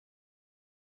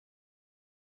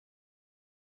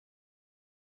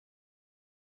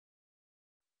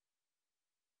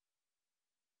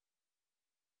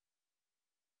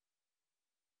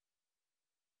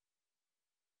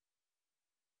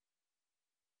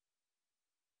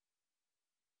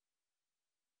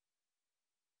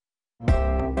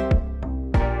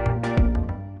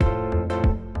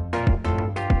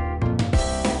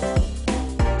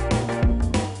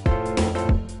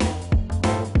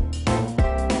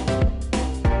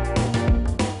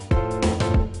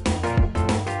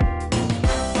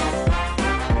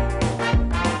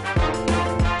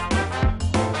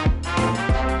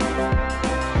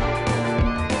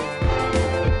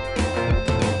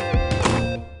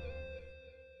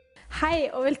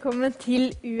Hei og velkommen til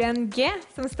UNG,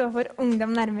 som står for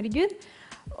Ungdom nærmere Gud.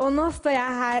 Og nå står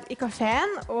jeg her i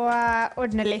kaféen og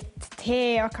ordner litt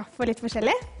te og kaffe og litt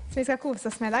forskjellig, som vi skal kose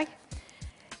oss med i dag.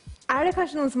 Er det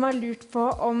kanskje noen som har lurt på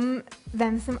om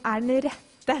hvem som er den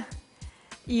rette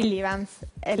i livet hans,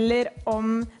 eller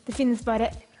om det finnes bare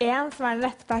én som er den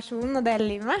rette personen å dele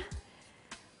livet med?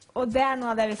 Og det er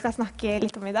noe av det vi skal snakke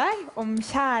litt om i dag, om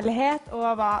kjærlighet og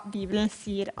hva Bibelen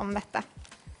sier om dette.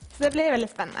 Så det blir veldig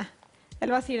spennende.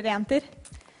 Eller hva sier dere, jenter?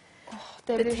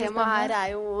 Det temaet her er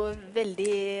jo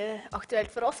veldig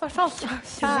aktuelt for oss, i hvert fall.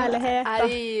 Kjærlighet. Er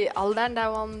i alderen der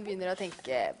man begynner å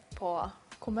tenke på...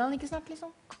 Kommer han ikke snart,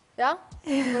 liksom? Ja,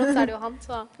 for oss er det jo han,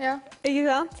 så... Ja. Ikke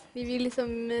sant? Vi vil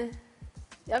liksom...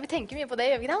 Ja, vi tenker mye på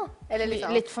det, gjør vi ikke det? Eller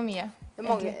liksom... Litt for mye.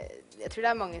 Jeg tror det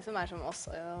er mange som er som oss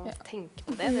og tenker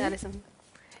på det. Det er liksom...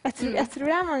 Jeg tror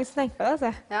det er mange som tenker på det,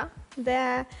 altså.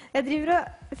 Ja. Jeg driver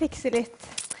og fikser litt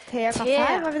te og kaffe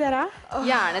her. Hva vil dere ha?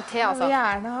 Gjerne te, altså. Jeg vil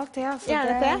gjerne ha te, altså.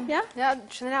 Gjerne te, ja. Ja,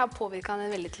 skjønner jeg har påvirket henne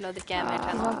veldig til å drikke mer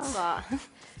te nå, så...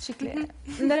 Skikkelig.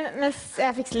 Mens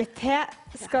jeg fikser litt te,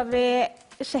 skal vi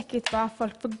sjekke ut hva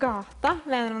folk på gata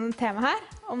mener om det temaet her.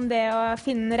 Om det å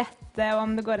finne den rette, og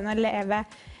om det går an å leve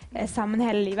sammen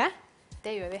hele livet.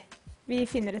 Det gjør vi. Vi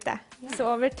finner ut det.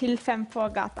 Så over til 5 på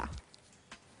gata.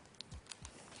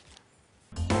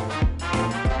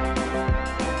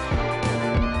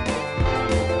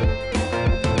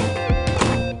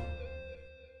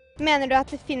 Mener du at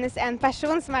det finnes en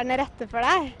person som er den rette for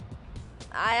deg?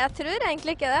 Nei, jeg tror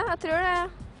egentlig ikke det. Jeg tror det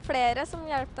er flere som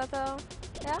hjelper deg til å...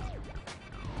 Ja.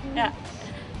 Ja.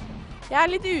 Jeg er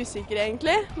litt usikker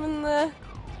egentlig, men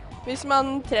hvis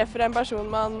man treffer en person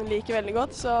man liker veldig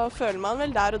godt, så føler man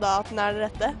vel der og da at den er den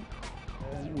rette.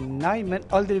 Nei, men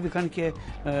aldri vi kan ikke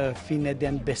finne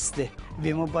den beste.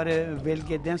 Vi må bare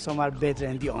velge den som er bedre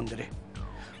enn de andre.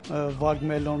 Valg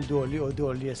mellom dårlig og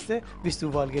dårligste. Hvis du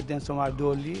valger den som er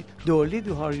dårlig,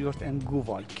 du har gjort en god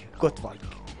valg, godt valg.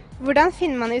 Hvordan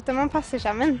finner man ut om man passer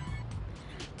sammen?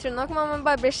 Jeg tror nok man må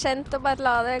bare bli kjent og bare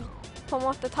la det på en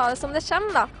måte ta det som det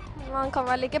kommer, da. Man kan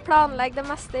vel ikke planlegge det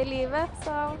meste i livet,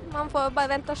 så man får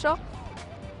bare vente og se.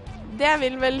 Det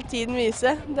vil vel tiden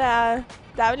vise. Det er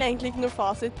vel egentlig ikke noe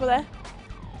fasit på det.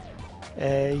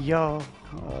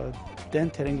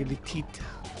 Den trenger litt tid.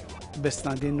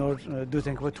 Bestandig når du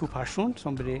tenker på 2 personer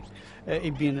som blir i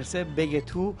begynnelsen, begge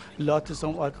to later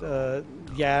som at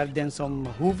jeg er den som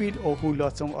hun vil, og hun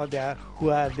later som at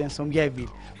hun er den som jeg vil.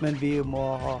 Men vi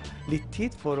må ha litt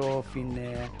tid for å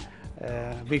finne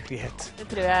virkelighet. Det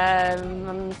tror jeg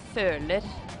man føler.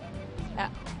 Ja.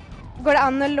 Går det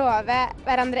an å love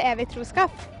hverandre evig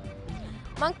troskap?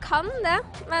 Man kan det,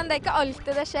 men det er ikke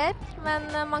alltid det skjer. Men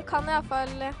man kan i hvert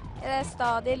fall i det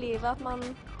stadiet i livet at man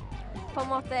på en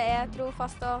måte er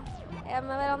trofast og er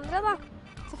med hverandre, da.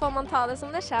 Så får man ta det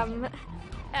som det kommer.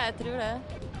 Ja, jeg tror det.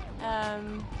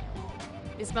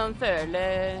 Hvis man føler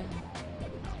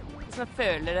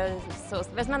det så...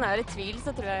 Hvis man er i tvil,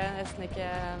 så tror jeg nesten ikke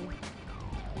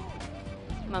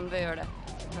man bør gjøre det.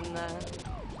 Men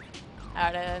er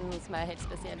det noen som er helt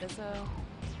spesielle, så...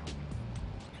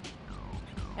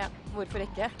 Ja, hvorfor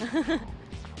ikke?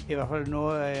 I hvert fall nå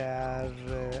er jeg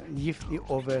gift i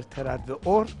over 30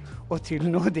 år, og til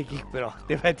nå det gikk bra.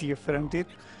 Det vet jeg fremtid,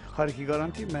 har ikke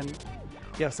garanti, men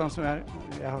sånn som jeg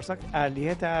har sagt,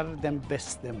 ærlighet er den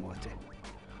beste måten.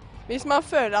 Hvis man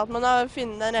føler at man har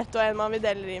funnet den rette og en man vil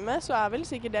dele livet med, så er vel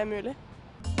sikkert det mulig.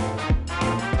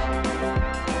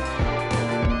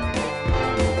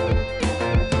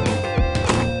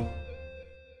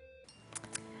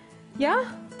 Ja.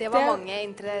 Det var mange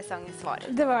interessante svar.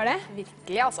 Det var det.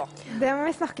 Virkelig, altså. Det må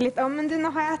vi snakke litt om, men du,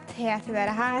 nå har jeg te til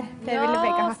dere her. Dere ville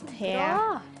begge ha te.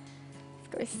 Bra.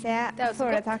 Skal vi se,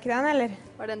 får du tak i den, eller?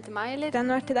 Var den til meg, eller? Den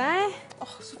var til deg.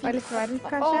 Så var litt varm,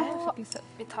 kanskje.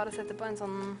 Vi tar og setter på en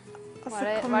sånn... Hva er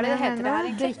det heter det her,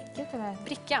 egentlig? Drikke til deg.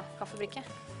 Brikke, ja. Kaffebrikke.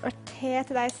 Og te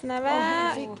til deg, Synnøve.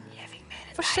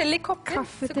 Forskjellige kopper.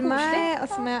 Kaffe til meg,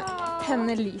 og så må jeg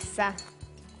tenne lyset.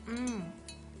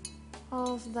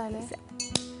 Så deilig.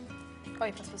 Oi,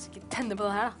 pass på å ikke tenne på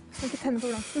den her, da. Skal ikke tenne på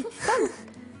glansen. Sånn.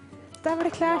 Da var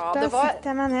det klart. Ja, Da det var- setter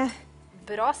jeg meg ned.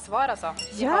 Bra svar, altså.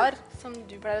 De Ja. har, som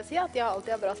du pleier å si, at de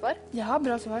alltid har bra svar. Jeg har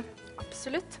bra svar.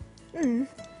 Absolutt. Mm.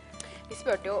 Vi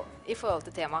spurte jo, i forhold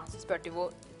til tema, så spurte vi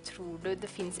hvor tror du det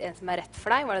finnes en som er rett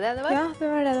for deg? Var det det var? Ja, det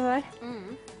var det det var.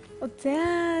 Mm. Og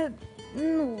det...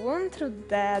 Noen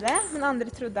trodde det, men andre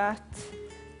trodde at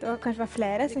det kanskje var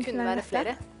flere Det som kunne være rette.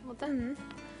 flere, på en måte.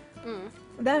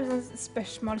 Og det er et sånt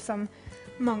spørsmål som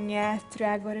mange tror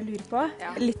jeg går og lurer på. Ja.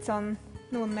 Litt sånn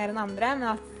noen mer enn andre, men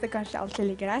at det kanskje alltid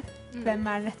ligger der. Hvem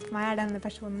er den rett for meg? Er denne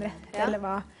personen rett, Ja. eller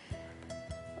hva?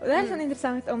 Og det er sånn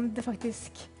interessant om det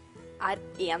faktisk er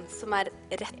en som er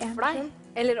rett En for deg, person.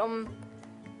 eller om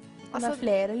Det er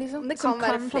flere, liksom. om det Som kan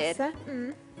være kan flere. passe.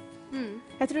 Mm. Mm.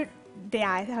 Jeg tror det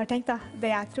jeg har tenkt, da, det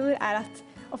jeg tror, er at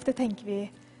ofte tenker vi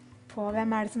på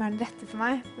hvem er det som er den rette for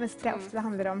meg, mens det ofte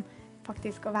handler om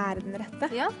faktisk å være den rette.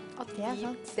 Ja, at Det er vi,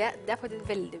 sant. det er faktisk et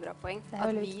veldig bra poeng. Det er At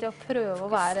veldig vi, viktig å prøve å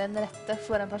være en rette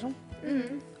for en person.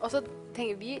 og så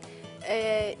tenker vi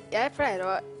jeg pleier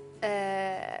å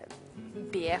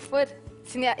be for,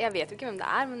 siden jeg vet jo ikke hvem det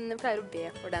er, men jeg pleier å be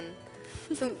for den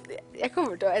som jeg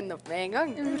kommer til å ende opp med en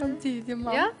gang. Samtidig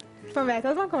mann. Ja, For man vet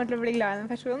at man kommer til å bli glad i den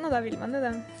personen, og da vil man jo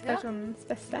den personens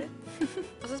beste.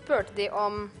 og så spurte de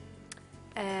om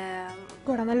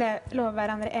Går det an å love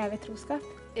hverandre evig troskap?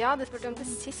 ja, det spurte de om til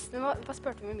sist, men hva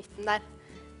spurte vi i midten der?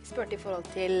 Vi spurte i forhold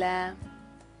til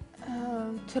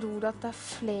Tror du at det er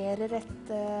flere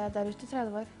rette der ute, tror jeg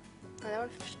det var. Nei, det var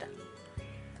det første.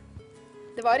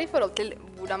 Det var i forhold til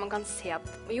hvordan man kan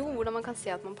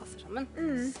se at man passer sammen.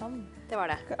 Sånn. Det var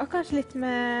det. Og kanskje litt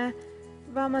med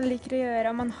hva man liker å gjøre,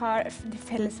 om man har de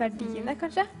felles verdiene,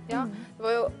 kanskje? Ja, det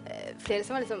var jo flere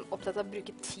som var liksom opptatt av å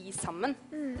bruke tid sammen.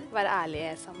 Være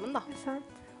ærlige sammen, da. Det er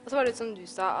sant. Og så var det som du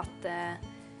sa, at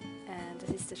det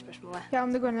siste spørsmålet. Ja,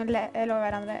 om det går an å love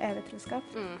hverandre evig troskap.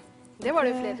 Det var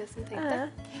det jo flere som tenkte, Ja.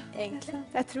 egentlig.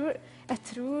 Jeg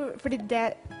tror, fordi det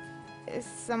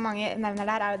som mange nevner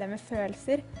der, er jo det med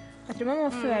følelser. Jeg tror man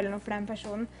må føle noe for den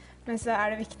personen, men så er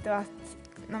det viktig at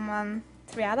når man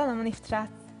gifter seg,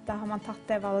 at da har man tatt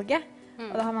det valget,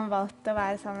 og da har man valgt å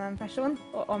være sammen med en person,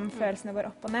 og om følelsene går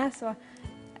opp og ned, så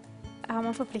har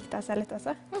man forpliktet seg litt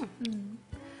også.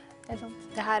 Det er sant.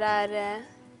 Det her er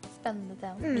Spennende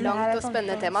tema. Det her er langt og sånn-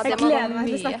 spennende tema. Jeg Det må, gleder meg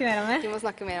til å snakke mer om det. vi må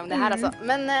snakke mer om det her, altså.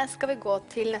 Men skal vi gå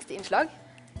til neste innslag?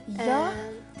 Ja.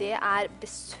 Det er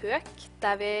besøk,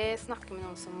 der vi snakker med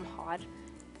noen som har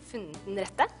funnet den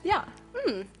rette. Ja.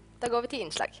 Da går vi til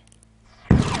innslag.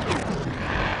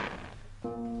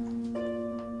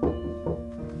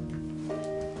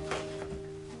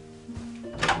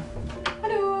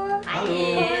 Hallo! Hallo.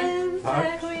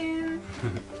 Takk. Kom inn.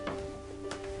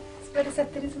 Så bare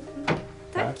sett dere i sofaen.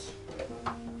 Takk.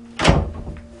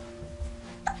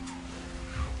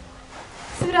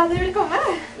 Så bra dere vil komme.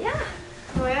 Ja.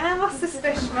 Nå har jeg masse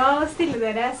spørsmål å stille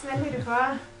dere som jeg lurer på.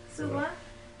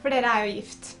 For dere er jo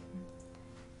gift.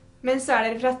 Men så er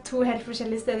dere fra to helt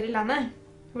forskjellige steder i landet.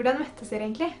 Hvordan møttes dere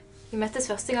egentlig? Vi møttes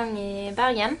første gang i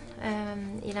Bergen,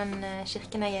 i den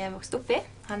kirken jeg vokste opp i.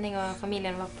 Henning og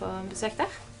familien var på besøk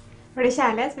der. Var det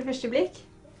kjærlighet ved første blikk?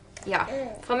 Ja,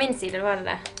 fra min side var det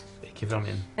det. Ikke fra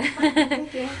min.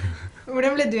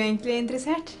 Hvordan ble du egentlig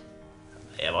interessert?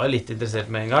 Jeg var litt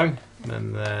interessert med en gang, men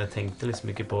tenkte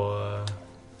liksom ikke på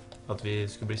at vi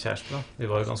skulle bli kjærester da. Vi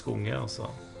var jo ganske unge, og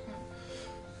så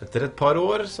etter et par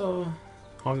år så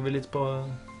hang vi litt på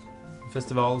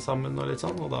festival sammen og litt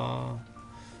sånn, og da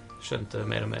skjønte jeg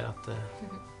mer og mer at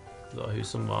det var hun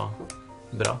som var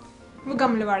bra. Hvor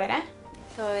gamle var dere?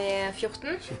 Da var vi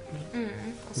 14,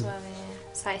 og så var vi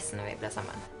 16 når vi ble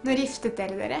sammen. Når giftet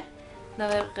dere? Det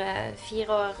var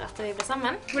 4 år etter vi ble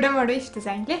sammen. Hvordan var det å gifte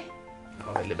seg egentlig? Det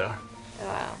var veldig bra. Det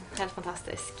var helt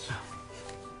fantastisk.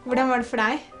 Hvordan var det for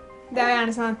deg? Det er jo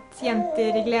gjerne sånn at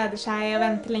jenter gleder seg og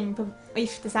venter lenge på å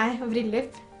gifte seg og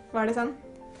bryllup. Var det sånn?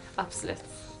 Absolutt.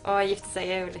 Å gifte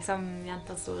seg er jo liksom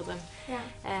jenters store drøm. Ja.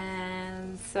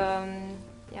 Så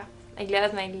ja, jeg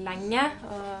gledet meg lenge,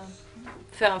 og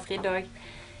før han fridde også,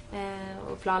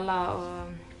 og planla,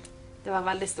 og det var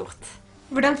veldig stort.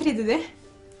 Hvordan fridde du?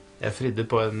 Jeg fridde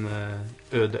på en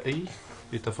øde øy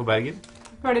utenfor Bergen.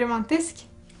 Var det romantisk?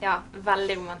 Ja,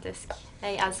 veldig romantisk.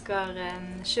 Jeg elsker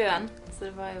sjøen, så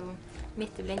det var jo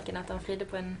midt i blinken at han fridde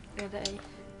på en øde øy.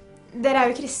 Dere er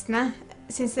jo kristne.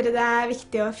 Syns dere det er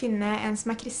viktig å finne en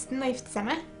som er kristen og gifte seg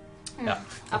med? Ja,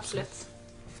 Absolutt.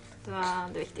 Det var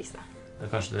det viktigste. Det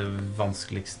er kanskje det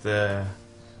vanskeligste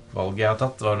valget jeg har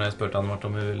tatt, var når jeg spurte Anne Marte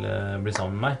om hun ville bli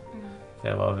sammen med meg.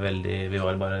 For vi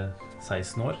var bare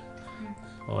 16 år,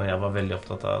 og jeg var veldig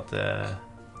opptatt av at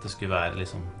det skulle være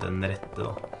liksom den rette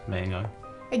da, med en gang.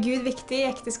 Er Gud viktig i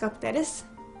ekteskapet deres?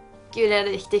 Gud er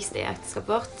det viktigste i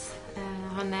ekteskapet vårt.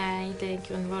 Han er egentlig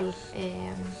grunnvoll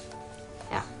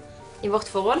i vårt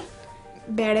forhold.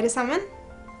 Ber dere sammen?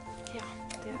 Ja,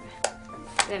 det gjør vi.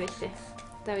 Det er viktig.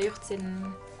 Det har vi gjort siden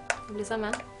vi ble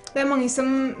sammen. Det er mange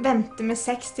som venter med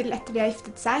sex til etter de har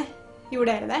giftet seg.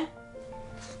 Gjorde dere det?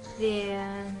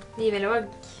 Vi vil også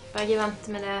begge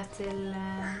vente med det til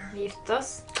vi gifter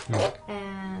oss.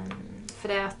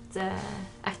 Fordi at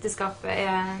ekteskapet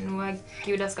er noe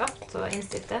Gud har skapt og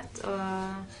innstiftet, og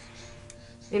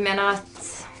vi mener at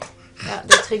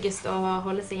det er tryggest å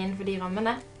holde seg innenfor de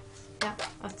rammene. Ja,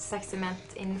 at sex er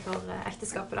ment innenfor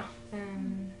ekteskapet da.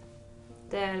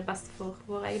 det er det beste for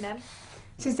vår egen del.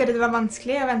 Syns dere det var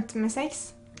vanskelig å vente med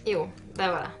sex? Jo, det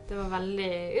var det. Det var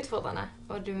veldig utfordrende,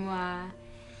 og du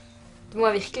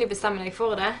må virkelig bestemme deg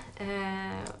for det.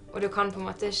 Og du kan på en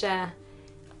måte ikke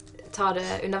ta det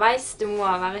underveis. Du må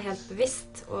være helt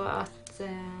bevisst, og at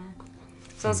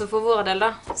sånn som for vår del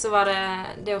da, så var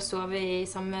det å sove i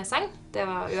samme seng, det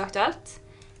var uaktuelt.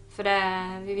 For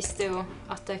vi visste jo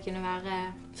at det kunne være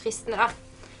fristende da.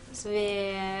 Så vi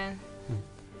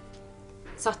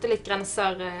satte litt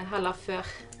grenser heller før,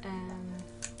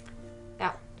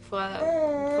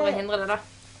 for å hindre det da.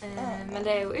 Men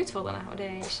det er jo utfordrende, og det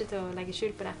er ikke til å legge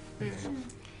skjul på det.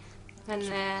 Men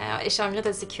jeg har ikke angret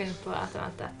et sekund på at jeg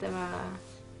ventet. Det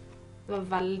var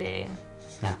veldig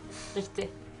riktig.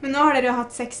 Men nå har dere jo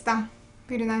hatt sex da,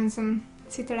 på grunn av hun som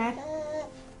sitter der.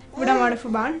 Hvordan var det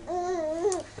for barn?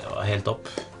 Det var helt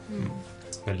topp.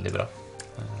 Veldig bra.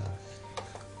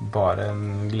 Bare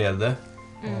en glede.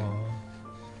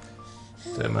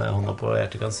 Og det med hånda på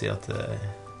hjertet kan si at det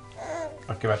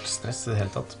har ikke vært stress i det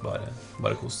hele tatt.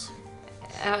 Bare kos.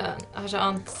 Jeg har ikke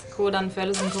ant hvor den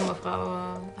følelsen kommer fra,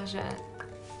 og har ikke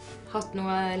hatt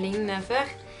noe lignende før.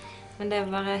 Men det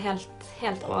var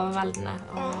helt overveldende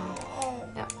og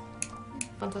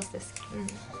fantastisk.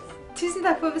 Tusen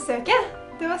takk for besøket.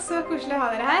 Det var så koselig å ha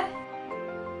dere her.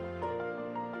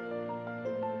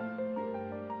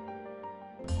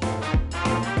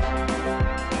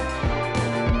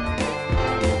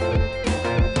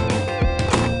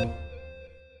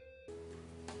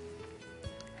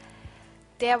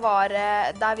 Det var,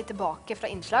 da er vi tilbake fra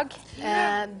innslag.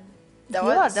 Det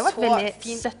var et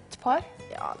veldig søtt par.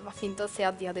 Ja, det var fint å se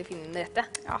at de hadde funnet det rette.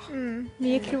 Ja.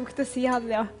 Mye klokt å si hadde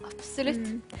de også. Absolutt.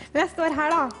 Men jeg står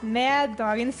her da, med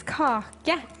dagens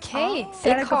kake. Ok,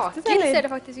 Ser det godt ut, eller? ser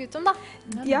det faktisk ut som da.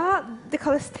 Ja, det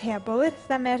kalles teboller. Så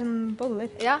det er mer sånn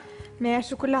boller. Ja, Med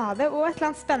sjokolade og et eller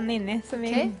annet spennende inni. Som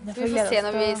vi ok. Vi får se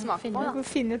når vi smaker på da. får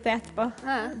finne ut det etterpå.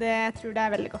 Ja. Jeg tror det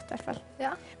er veldig godt i hvert fall.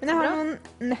 Ja, Men jeg har bra.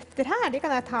 noen nøtter her. De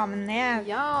kan jeg ta med ned.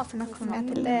 Ja, Så nå kommer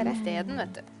jeg til dere. Steden,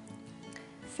 vet du.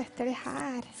 Setter de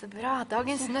her. Så bra,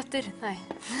 dagens nøtter. Nei.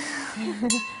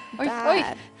 Oi, oi.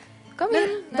 Kom Men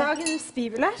igjen. dagens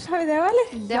bibelvers, har vi det også,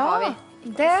 eller? Det har vi.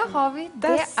 Det har vi.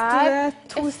 Der Det står er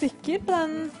det 2 stykker på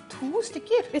den. 2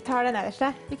 stykker. Vi tar det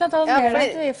nederste. Vi kan ta den Ja, mer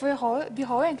fordi- etter, for vi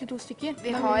har jo egentlig 2 stykker.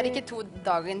 Vi har ikke 2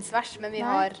 dagens vers, men vi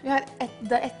har... Vi har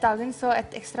ett dagens og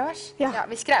ett ekstra vers. Ja,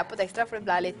 vi skrev på det ekstra, for det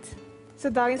ble litt... Så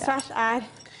dagens vers er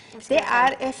Det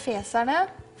er Efeserne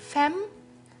 5,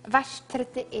 vers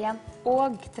 31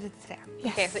 og 33.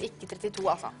 Ok, så ikke 32,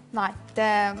 altså. Nei,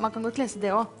 man kan godt lese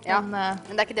det også. Ja, Men,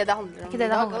 men det er ikke det det handler om ikke det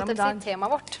det handler om i Det er dag.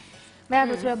 temaet vårt. men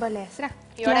jeg tror jeg bare leser det.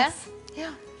 Gjør det? Ja.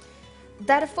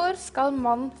 Derfor skal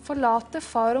mann forlate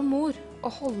far og mor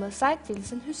og holde seg til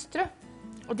sin hustru,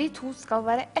 og de 2 skal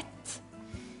være ett.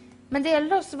 Men det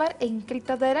gjelder også hver enkelt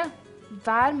av dere.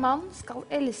 Hver mann skal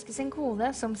elske sin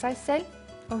kone som seg selv,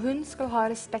 og hun skal ha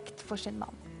respekt for sin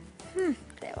mann.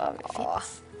 Det var vel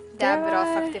fint. Det er bra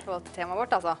var- sagt i forhold til temaet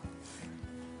vårt, altså.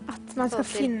 at man skal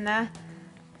Så til- finne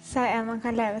seg en man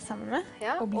kan leve sammen med.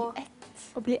 Ja, Og bli og,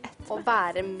 Og bli ett og med.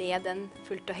 være med den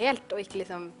fullt og helt, og ikke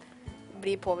liksom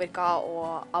bli påvirket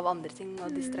av andre ting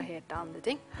og distrahert av andre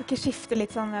ting. Ikke skifte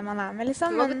litt sånn hvem man er med,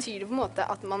 liksom. Hva Men betyr det på en måte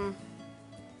at man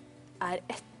er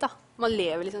ett, da? Man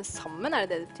lever liksom sammen, er det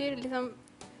det betyr? Liksom,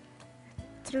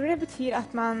 tror det betyr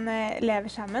at man lever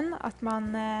sammen. At man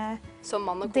som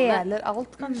mann og kone. Deler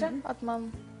alt, kanskje. At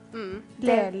man Mm.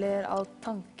 deler alt.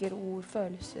 Tanker, ord,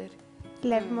 følelser.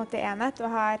 lever på en måte i enhet og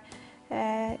har på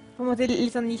en måte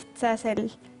litt sånn gitt seg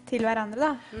selv til hverandre,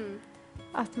 da. Mm.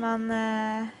 At man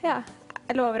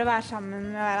lover å være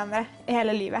sammen med hverandre i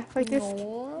hele livet, faktisk.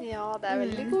 Ja, det er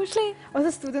veldig koselig. Og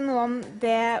så sto det noe om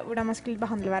det, hvordan man skulle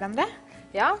behandle hverandre.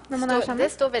 Ja, Når man er sammen.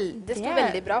 det står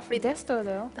veldig bra, fordi Det står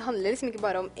det jo. det handler liksom ikke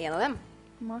bare om en av dem.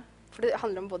 Nei. For det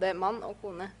handler om både mann og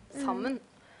kone sammen.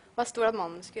 Hva står det at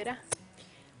mannen skal gjøre?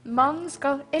 Mann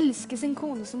skal elske sin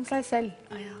kone som seg selv.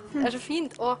 Det er så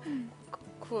fint. Og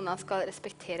kona skal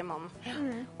respektere mannen.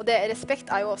 Og det, respekt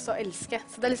er jo også å elske.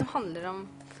 Så det liksom handler om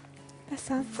Det er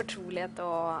sant. fortrolighet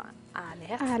og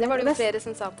ærlighet. Ærlighet, Det var det jo det er- flere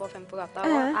som sa på Fem på gata. Og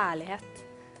Ja. ærlighet.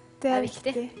 Det er er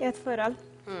viktig. viktig i et forhold.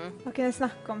 Mm. Å kunne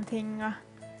snakke om ting og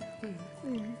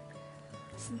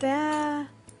Så det er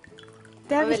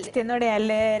Det var veldig- viktig når det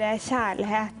gjelder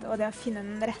kjærlighet og det å finne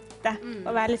den rette.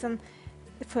 Og være litt sånn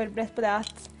forberedt på det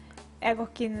at jeg går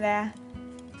ikke inn i det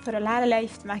forholdet her, eller jeg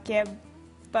gifter meg ikke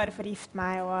bare for å gifte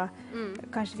meg og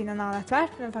kanskje finne en annen etter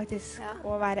hvert, men faktisk Ja.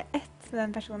 å være ett med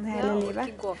den personen hele Ja, og livet.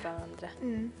 ikke gå fra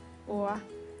hverandre. Og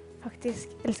faktisk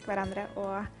elske hverandre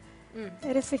og Mm.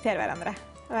 respektere hverandre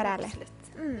og være ærlig. Absolutt.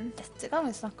 Dette kan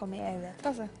vi snakke om i evighet,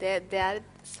 altså. Det er et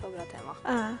så bra tema,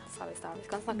 Ja, sa vi i stad. Vi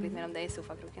kan snakke litt mer om det i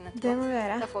sofakroken etterpå. det må vi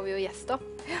gjøre. Da får vi jo gjest opp.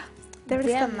 Det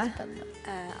blir spennende.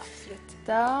 Absolutt.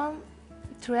 Da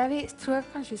tror jeg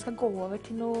kanskje vi skal gå over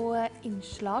til noe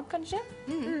innslag, kanskje.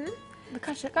 Men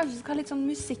kanskje vi skal ha litt sånn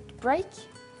musikkbreak.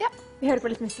 Vi hører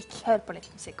på litt musikk. Hør på litt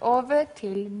musikk. Over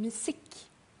til musikk.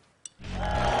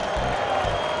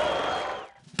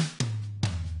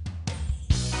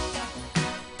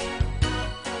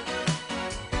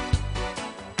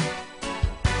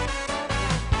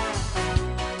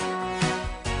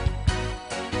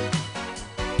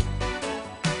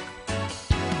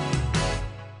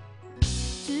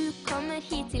 Du kommer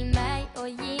hit til meg og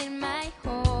gir meg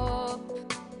håp.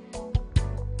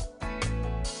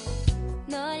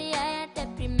 Når jeg er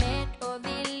deprimert og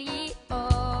vil gi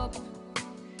opp.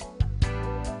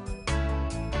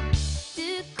 Du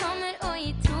kommer og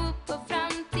gir tro på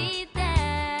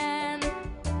framtiden.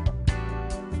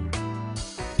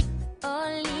 Og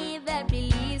livet blir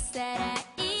lysere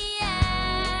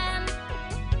igjen.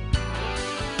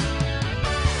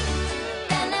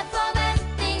 Denne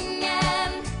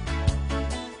forventningen,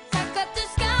 takk at du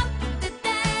skapte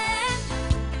den.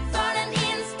 For den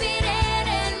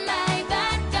inspirerer meg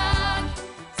hver dag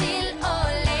til å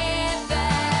leve.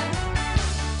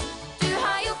 Du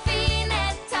har jo fine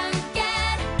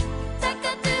tanker, takk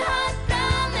at du har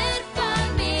planer for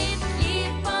mitt liv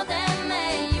på denne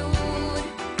jord.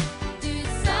 Du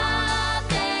sa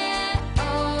det,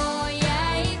 og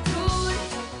jeg tror.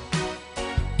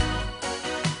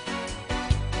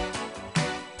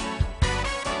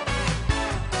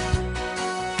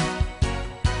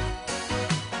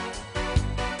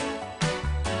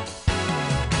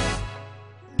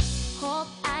 Håp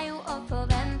er jo å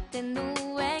forvente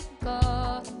noe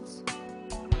godt.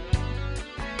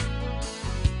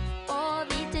 Og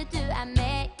vite du er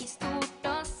med i stort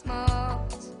og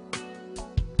smått.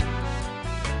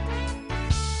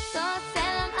 Så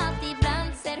selv om alt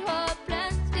iblant ser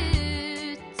håpløst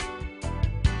ut,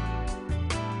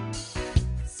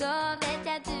 så vet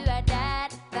jeg du er der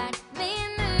hvert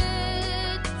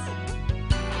minutt.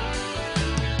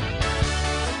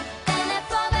 Denne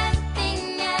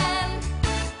forventningen,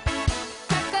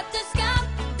 takk at du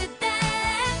skapte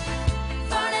den.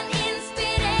 For den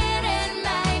inspirerer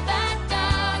meg hver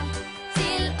dag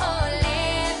til å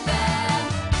leve.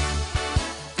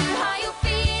 Du har jo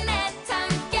fine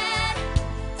tanker,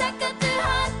 takk at du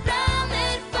har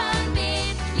planer for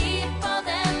mitt liv på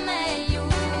denne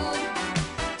jord.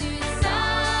 Du sa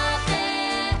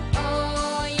det,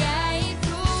 og jeg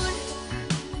tror.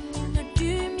 Når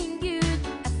du, min Gud,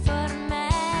 er for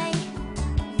meg,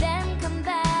 hvem kan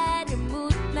være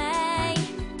mot meg?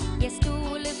 Jeg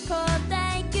stoler på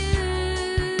deg,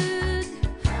 Gud.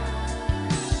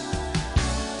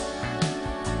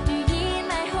 Du gir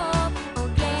meg håp og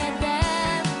glede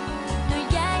når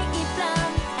jeg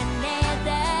iblant er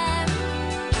nede.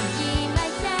 Du gir meg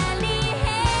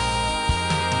kjærlighet.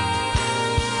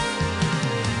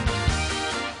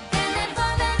 Denne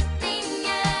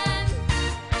forventningen,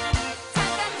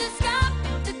 takk at du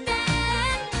skapte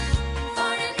den.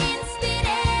 For den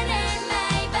inspirerer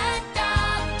meg hver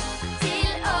dag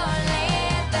til å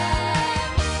leve.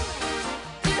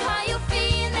 Du har jo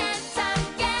fine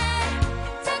tanker,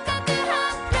 takk at du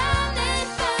har planer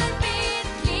for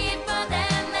mitt liv på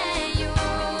denne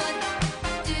jord.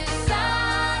 Du sa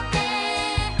det,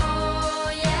 og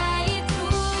jeg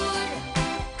tror.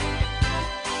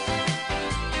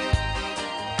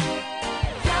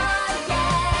 Ja,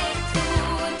 jeg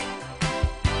tror.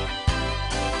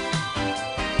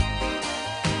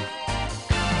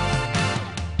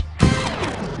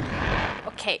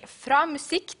 Ok, fra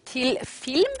musikk til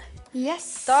film.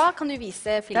 Yes. Da kan du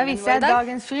vise Da filmen viser vår jeg i dag.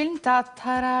 dagens film.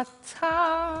 Ta-ta-ta-ta.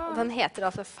 Den heter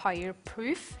altså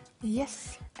Fireproof.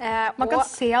 Yes. Man Man kan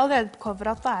se allerede på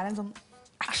coveret at det er en sånn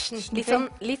action. Litt sånn,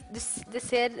 det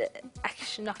ser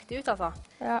actionaktig ut, altså.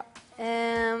 Ja.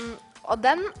 Og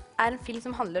den er en film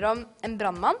som handler om en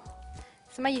brannmann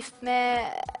som er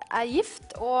gift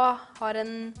og har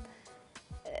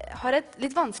et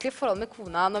litt vanskelig forhold med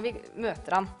kona når vi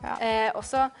møter han. Og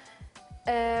så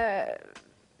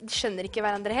de skjønner ikke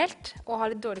hverandre helt og har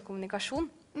litt dårlig kommunikasjon.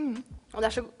 Og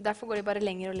derfor går de bare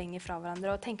lenger og lenger fra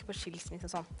hverandre og tenker på skilsmisse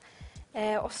og sånn.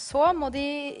 Og så må de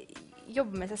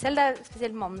jobbe med seg selv. Det er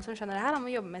spesielt mannen som skjønner det her. Han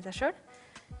må jobbe med seg selv.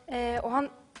 Og han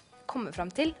kommer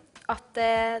fram til at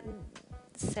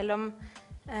selv om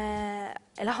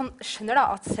eller han skjønner da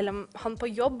at selv om han på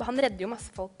jobb, han redder jo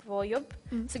masse folk på jobb,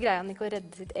 så greier han ikke å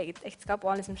redde sitt eget ekteskap, og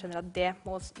han liksom skjønner at det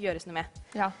må gjøres noe med.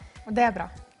 Ja, og det er bra.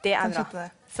 Det er bra.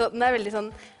 Så den er veldig sånn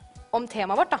om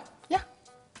temaet vårt da. Ja.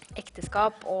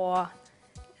 ekteskap og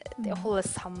det å holde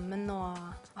sammen og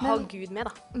ha Gud med,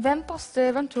 da. Hvem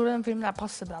tror du den filmen der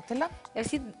passer bra til, da? Jeg vil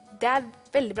si det er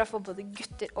veldig bra for både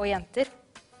gutter og jenter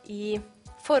i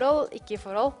forhold, ikke i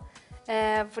forhold.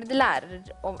 For det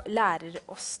lærer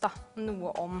oss da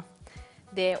noe om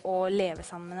det å leve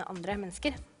sammen med andre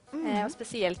mennesker. Og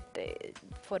spesielt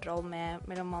forhold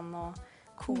mellom mann og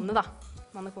kone, da.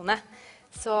 Mann og kone.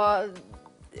 Så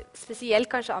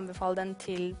spesielt kanskje anbefale den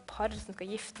til par som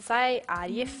skal gifte seg,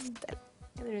 er gift,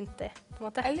 eller rundt det, på en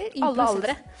måte. Eller alle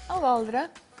aldre. Alle aldre.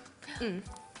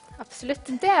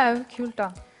 Absolutt. Det er jo kult,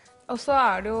 da. Og så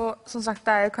er det jo, som sagt,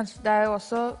 det er jo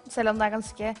også, selv om det er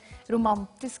ganske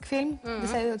romantisk film,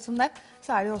 det ser jo ut som det,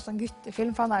 så er det jo også en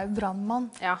guttefilm, for han er jo brandmann.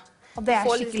 Ja. Og det er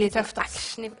Får skikkelig litt tøft,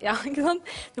 action ja, ikke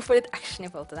sant? Du får litt action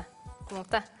i forhold til det, på en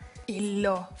måte. Ild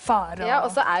og fare. Ja,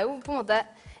 og så er jo på en måte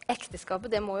ekteskapet,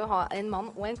 det må jo ha en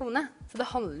mann og en kone. Så det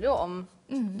handler jo om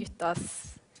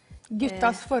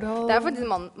guttas forhold. Det er faktisk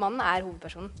mannen er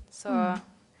hovedpersonen, så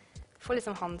du får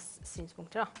liksom hans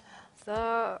synspunkter, da. Så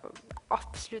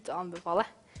absolutt å anbefale.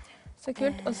 Så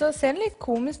kult. Og så ser den litt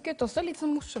komisk ut også, litt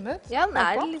sånn morsom ut. Ja, den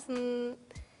er litt sånn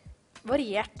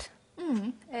variert.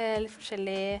 Litt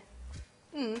forskjellig,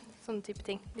 sånne type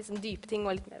ting. Litt sånn dype ting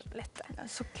og litt mer lette. Ja,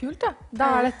 så kult, da. Da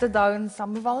er dette dagens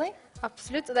anbefaling.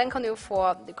 Absolutt, og den kan du jo få,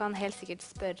 du kan helt sikkert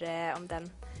spørre om den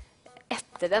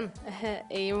etter den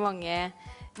i mange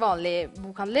vanlige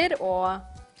bokhandler og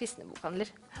kristne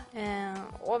bokhandler.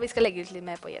 Og vi skal legge ut litt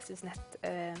mer på Jesus Nett,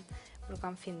 hvor du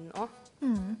kan finne den også.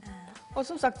 Og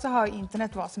som sagt så har jo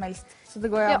internett hva som helst, så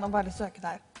det går jo an å bare søke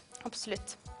der.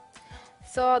 Absolutt.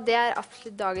 Så det er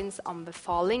absolutt dagens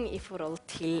anbefaling i forhold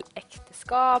til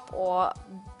ekteskap og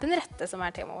den rette som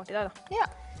er temaet vårt i dag, da. Ja.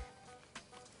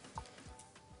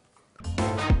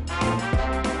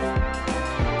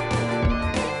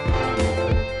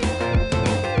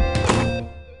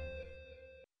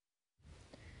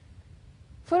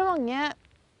 For mange,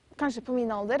 kanskje på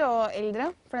min alder og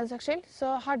eldre, for den saks skyld,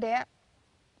 så har det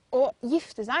å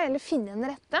gifte seg eller finne en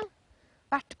rette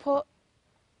vært på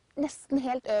nesten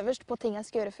helt øverst på ting jeg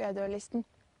skal gjøre før jeg dør-listen.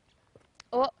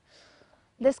 Og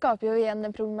det skaper jo igjen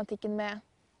den problematikken med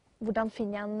hvordan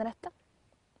finner jeg den rette?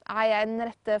 Er jeg den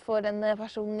rette for den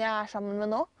personen jeg er sammen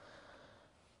med nå?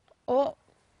 Og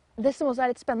det som også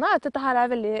er litt spennende, er at dette her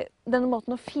er denne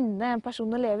måten å finne en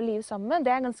person å leve livet sammen med,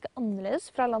 det er ganske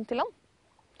annerledes fra land til land.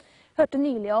 Jeg hørte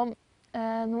nylig om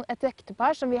et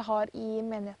ektepar som vi har i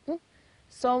menigheten,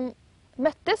 som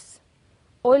møttes,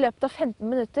 og i løpet av 15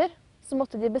 minutter så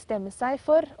måtte de bestemme seg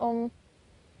for om,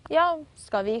 ja,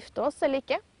 skal vi gifte oss eller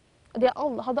ikke? Og de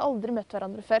hadde aldri møtt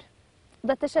hverandre før. Og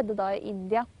dette skjedde da i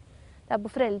India, der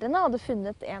foreldrene hadde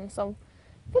funnet en som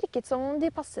virket som om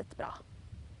de passet bra.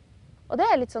 Og det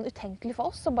er litt sånn utenkelig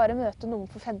for oss å bare møte noen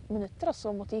for 15 minutter, og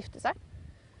så måtte gifte seg.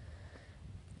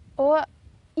 Og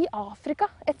i Afrika,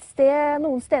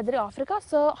 noen steder i Afrika,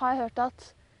 så har jeg hørt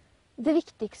at det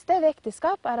viktigste ved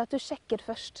ekteskap er at du sjekker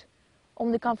først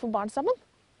om du kan få barn sammen.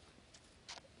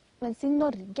 Mens i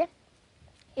Norge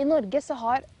så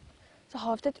har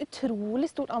vi et utrolig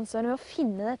stort ansvar med å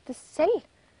finne dette selv.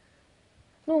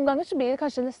 Noen ganger så blir det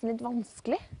kanskje nesten litt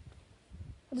vanskelig.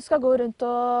 Du skal gå rundt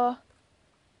og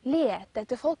lete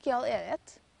etter folk i all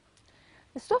evighet.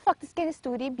 Det står faktisk en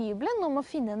historie i Bibelen om å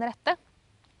finne en rette.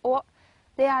 Og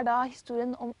det er da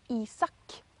historien om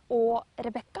Isak og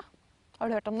Rebekka. Har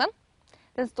du hørt om den?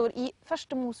 Den står i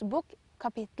Første Mosebok,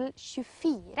 kapittel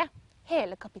 24.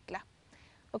 Hele kapitlet.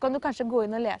 Nå kan du kanskje gå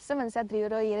inn og lese mens jeg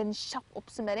driver og gir en kjapp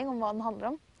oppsummering om hva den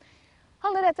handler om. Det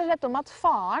handler rett og slett om at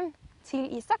faren til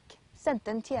Isak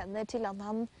sendte en tjener til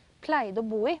han pleide å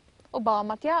bo i, og ba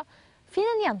om at ja, finn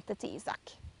en jente til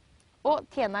Isak. Og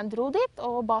tjeneren dro dit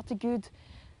og ba til Gud.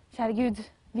 Kjære Gud,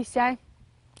 hvis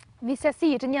jeg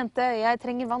sier til en jente, jeg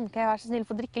trenger vann, kan jeg være så snill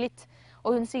få drikke litt?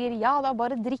 Og hun sier, ja da,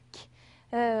 bare drikk.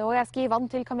 Og jeg skal gi vann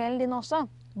til kamelen din også.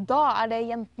 Da er det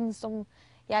jenten som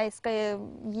jeg skal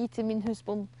gi til min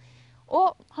husbond.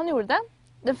 Og han gjorde det.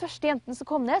 Den første jenten som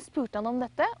kom ned, spurte han om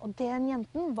dette, og den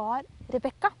jenten var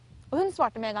Rebekka. Og hun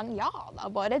svarte med en gang, ja da,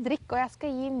 bare drikk, og jeg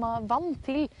skal gi vann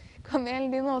til kamelen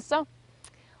din også.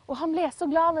 Og han ble så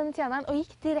glad, denne tjeneren, og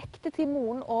gikk direkte til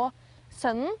moren og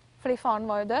sønnen, fordi faren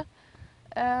var jo død,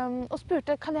 og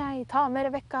spurte, kan jeg ta med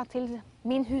Rebekka til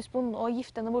min husbond og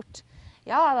gifte henne bort?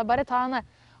 Ja da, bare ta henne.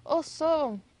 Og så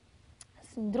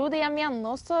dro de hjem igjen,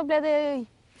 og så ble det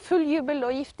full jubel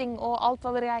og gifting, og alt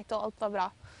var greit, og alt var bra.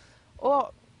 Og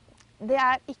det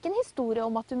er ikke en historie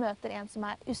om at du møter en som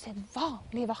er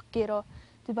usedvanlig vakker,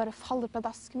 og du bare faller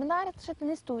pladask, men det er rett og slett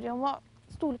en historie om å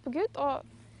stole på Gud, og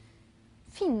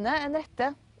finne en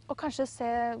rette, og kanskje se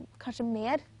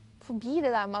mer forbi det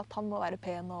der med at han må være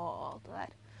pen og alt det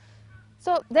der.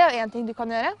 Så det er en ting du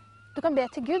kan gjøre. Du kan be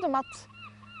til Gud om at,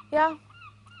 ja,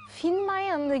 finn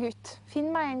meg en gutt. Finn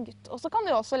meg en gutt. Og så kan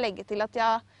du også legge til at,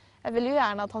 ja, jeg vil jo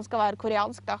gjerne at han skal være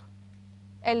koreansk da.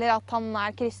 Eller at han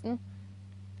er kristen.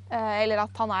 Eller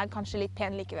at han er kanskje litt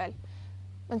pen likevel.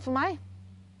 Men for meg,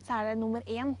 så er det nummer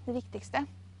 1, det viktigste,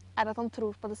 er at han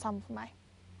tror på det samme for meg.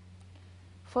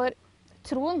 For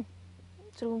troen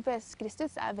på Jesus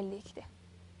Kristus er veldig viktig.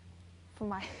 For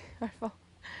meg, i hvert fall.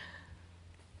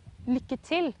 Lykke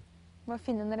til med å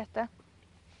finne den rette.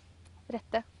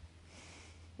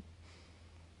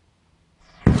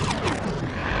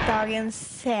 Dagens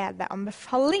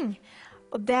CD-anbefaling.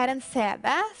 Og det er en CD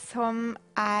som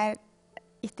er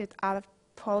gitt ut av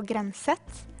Paul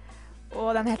Grenseth.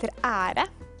 Og den heter Ære.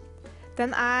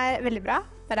 Den er veldig bra.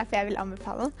 Det er derfor jeg vil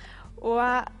anbefale den. Og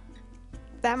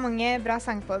det er mange bra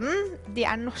sanger på den. De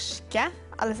er norske,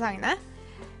 alle sangene.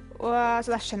 Og så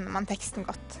da skjønner man teksten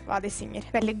godt, hva de synger.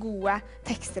 Veldig gode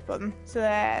tekster på den. Så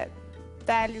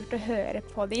det er lurt å høre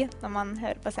på de når man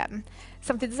hører på CD-en.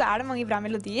 Samtidig så er det mange bra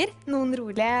melodier. Noen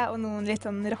rolige og noen litt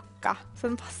sånn rocka. Så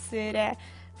den passer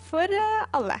for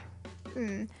alle.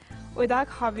 Og i dag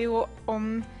har vi jo om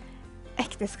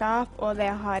ekteskap og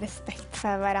det å ha respekt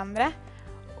for hverandre.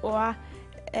 Og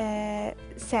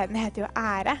CD-en heter jo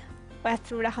Ære. Og jeg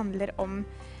tror det handler om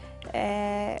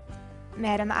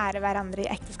mer enn å ære hverandre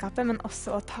i ekteskapet, men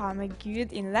også å ta med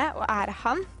Gud inn i det, og ære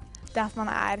han. Det at man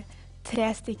er 3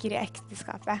 stykker i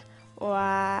ekteskapet, og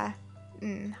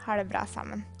har det bra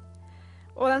sammen.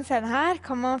 Og den scenen her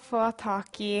kan man få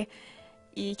tak i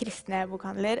kristne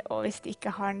bokhandler, og hvis de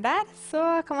ikke har den der, så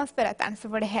kan man spørre etter den, så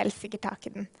får de helt sikkert tak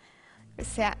i den. Vi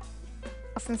ser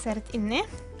hvordan den ser ut inni.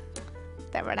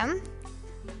 Det var den.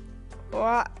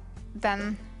 Og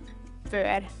den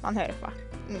bør man høre på.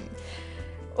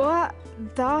 Og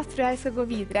da tror jeg vi skal gå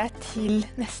videre til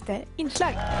neste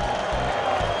innslag.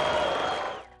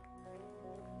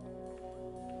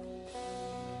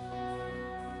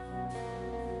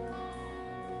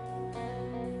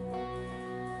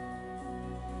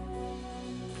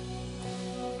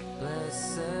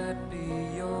 Blessed be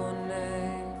your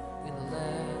name in the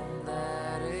land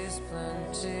that is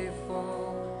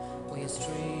plentiful, where your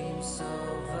streams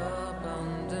of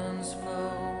abundance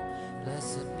flow.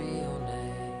 Blessed be your name.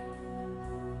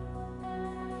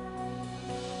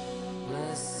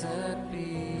 Blessed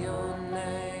be your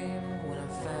name when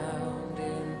I'm found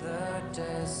in the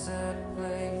desert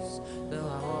place. Though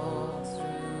I walk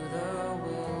through the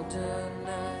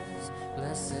wilderness,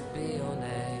 blessed be your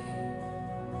name.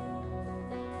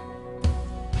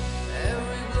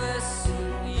 Every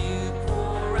blessing you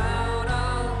pour out,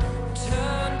 I'll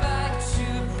turn back to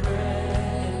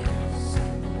praise.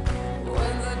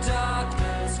 When the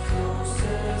darkness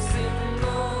closes in,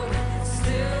 Lord,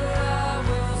 still I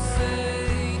will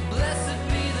say, blessed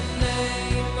be the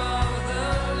name of the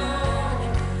Lord.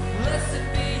 Blessed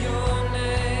be your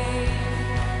name.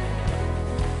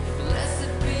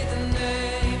 Blessed be the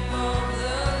name of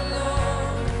the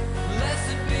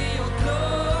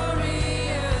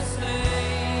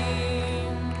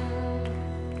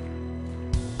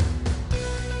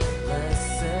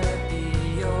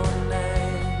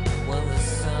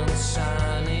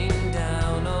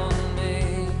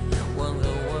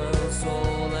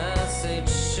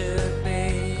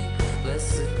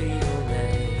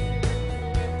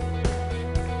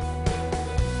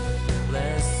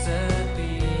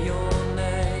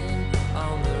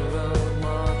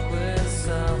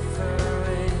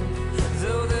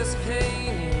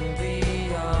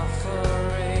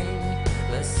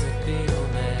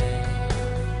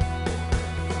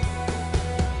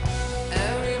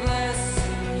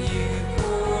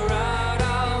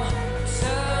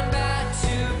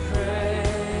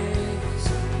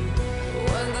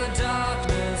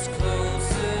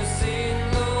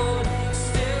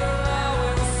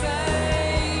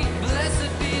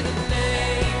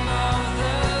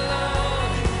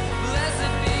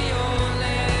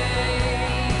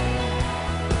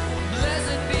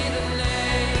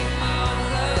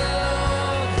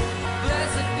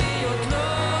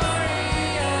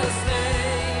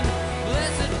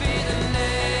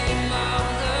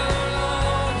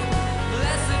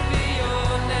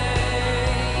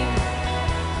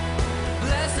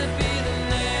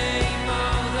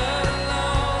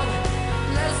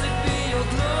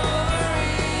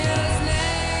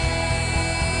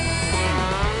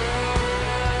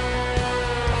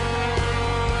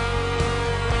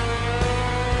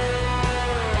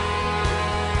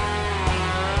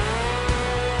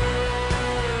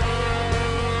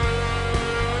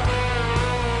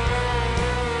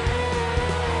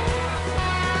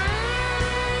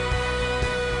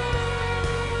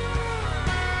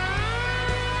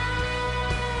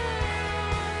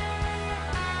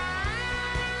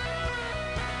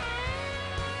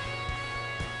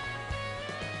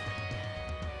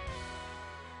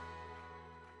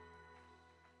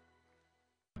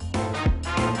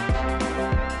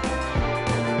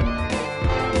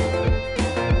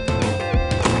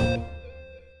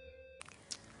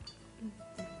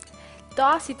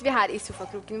Da sitter vi her i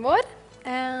sofakroken vår,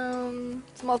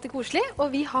 som alltid koselig, og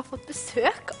vi har fått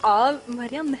besøk av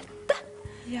Marianette.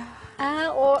 Ja.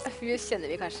 Og hun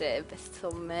kjenner vi kanskje best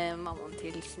som mammaen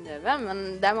til Synnøve, men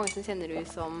det er mange som kjenner hun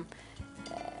som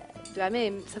du er med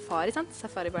i Safari, sant?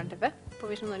 Safari Barne-TV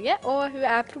på Visjon Norge, og hun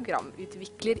er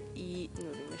programutvikler i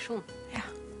Nordmisjon. Ja.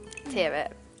 TV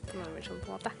på Nordmisjon,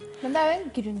 på en måte. Men det er jo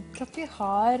en grunn til at vi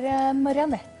har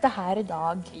Marianette her i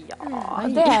dag. Ja.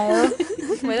 Og det er jo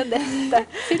Marianette.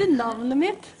 Sier du navnet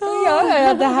mitt? Ja,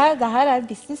 det her er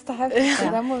business, det her. Så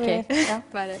det må vi... Ja.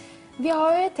 Vi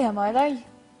har jo et tema i dag.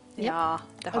 Ja,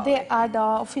 det har og det er da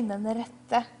å finne den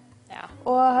rette. Ja.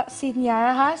 Og siden jeg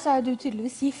er her, så er du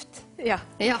tydeligvis gift. Ja.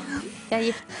 Ja, jeg er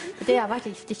gift. Jeg har vært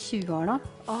gift i 20 år nå.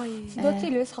 Oi. Så du har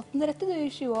tydeligvis hatt den rette du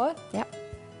i 20 år. Ja.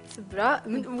 Så bra.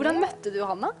 Men hvordan møtte du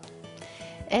Hanna?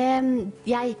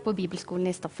 Jeg gikk på bibelskolen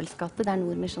i Staffels gate, det er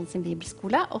Nordmisjon sin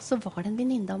bibelskole, og så var det en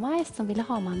venninne av meg som ville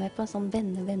ha meg med på en sånn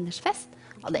venners fest.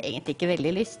 Jeg hadde egentlig ikke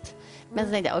veldig lyst, men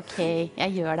så tenkte jeg, ok,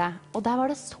 jeg gjør det. Og der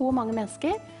var det så mange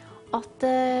mennesker at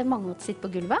mange måtte sitte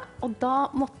på gulvet, og da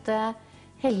måtte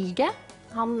Helge,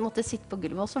 han måtte sitte på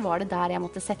gulvet, og så var det der jeg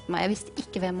måtte sette meg. Jeg visste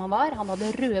ikke hvem han var. Han hadde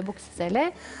røde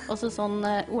bukseseler, og så sånn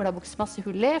olabukse masse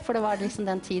hull i, for det var liksom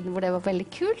den tiden hvor det var veldig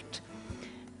kult.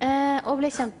 Og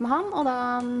ble kjent med han, og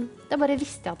da bare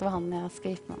visste jeg at det var han jeg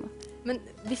skulle gifte meg med. Men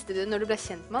visste du når du ble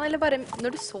kjent med han, eller bare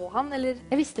når du så han, eller?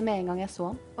 Jeg visste med en gang jeg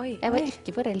så han. Oi. Jeg var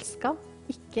ikke forelsket.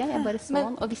 Ikke, jeg bare så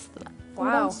han og visste det.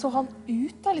 Hvordan så han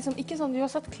ut da? Liksom, ikke sånn, du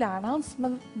har sett klærne hans,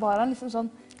 men var han liksom sånn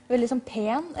veldig sånn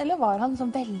pen, eller var han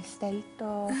sånn velstelt?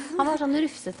 Og... Han var sånn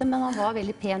rufsete, men han var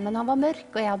veldig pen, men han var mørk,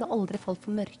 og jeg hadde aldri falt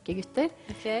for mørke gutter.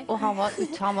 Okay. Og han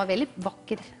var veldig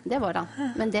vakker, det var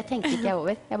han. Men det tenkte ikke jeg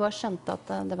over. Jeg bare skjønte at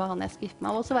det var han jeg skulle gifte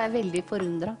meg. Og så var jeg veldig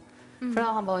forundret, for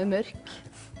han var jo mørk.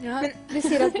 Ja. Men du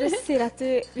sier at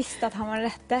du visste at han var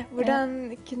det rette.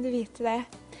 Hvordan kunne du vite det?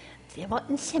 Det var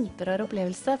en kjemperar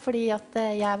opplevelse, fordi at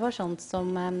jeg var sånn som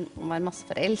var masse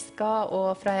forelsket,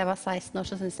 og fra jeg var 16 år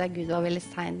så syntes jeg Gud var veldig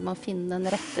sein med å finne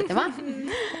den rette til meg.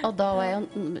 Og da var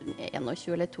jeg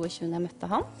 21 eller 22 når jeg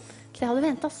møtte han. Så jeg hadde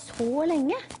ventet så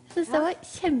lenge. Jeg synes det var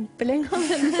kjempelenge å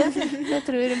vente. Jeg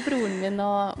tror broren min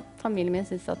og familien min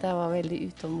syntes at jeg var veldig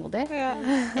utålmodig. Ja.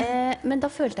 Men da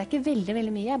følte jeg ikke veldig,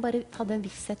 veldig mye. Jeg bare hadde en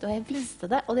visshet, og jeg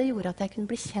visste det. Og det gjorde at jeg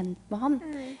kunne bli kjent med han,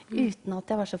 uten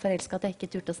at jeg var så forelsket at jeg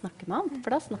ikke turte å snakke med han.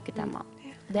 For da snakket jeg med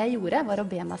han. Det jeg gjorde var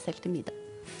å be meg selv til middag.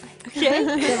 Okay.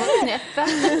 Det var knepet.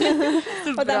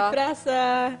 Og derfra så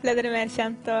ble dere mer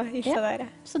kjent og gifta dere.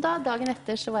 Så da, dagen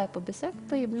etter så var jeg på besøk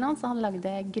på hybelen hans, og han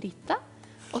lagde gryte.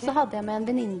 Og så hadde jeg med en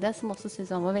venninne som også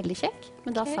syntes han var veldig kjekk,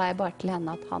 men da sa jeg bare til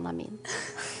henne at han er min.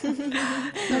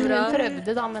 Men hun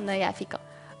prøvde da, men jeg fikk han.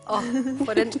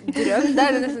 For en drøm. Det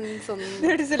er nesten sånn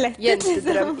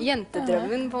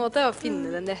jentedrømmen på en måte, å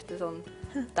finne den rette sånn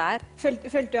der.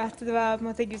 Følte du at det var på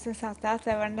en måte Gud som sa til deg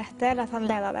at det var den rette, eller at han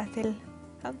ledet deg til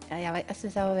han? Ja, jeg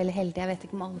synes jeg var veldig heldig. Jeg vet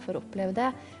ikke om alle får oppleve det.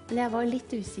 Men jeg var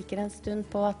litt usikker en stund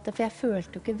på at, for jeg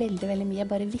følte jo ikke veldig, veldig mye. Jeg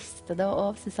bare visste det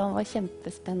og syntes han var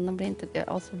kjempespennende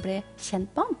å bli kjent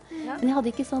med han. Ja. Men jeg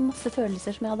hadde ikke så masse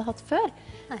følelser som jeg hadde hatt før.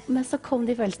 Nei. Men så kom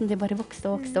de følelsene, de bare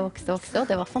vokste, og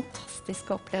det var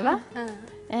fantastisk å oppleve.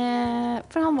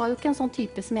 For han var jo ikke en sånn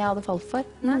type som jeg hadde falt for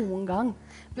noen gang.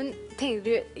 Men tenker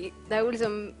du, det er jo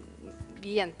liksom,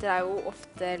 vi jenter er jo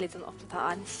ofte litt sånn opptatt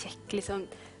av en kjekk, liksom,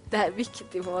 det er viktig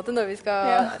på en måte når vi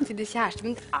skal finne kjæreste,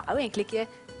 men det er jo egentlig ikke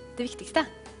det viktigste.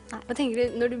 Hva tenker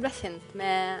du når du ble kjent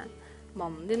med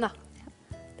mannen din da?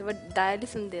 Det er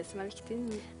liksom det som er viktig.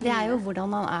 Det er jo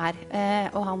hvordan han er,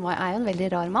 og han er jo en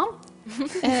veldig rar mann.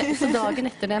 Så dagen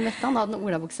etter når jeg møtte han, hadde han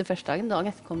olabukse første dagen. Dagen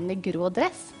etter kom han i grå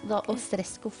dress og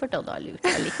stresskoffert, og da lurte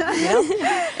jeg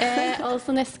litt. Og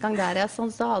så neste gang der så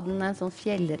hadde han en sånn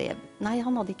fjellrev. Nei,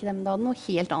 han hadde ikke det, men da hadde han noe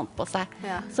helt annet på seg.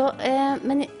 Ja. Så,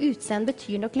 men utseende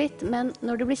betyr nok litt, men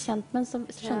når du blir kjent med så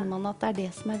skjønner man at det er det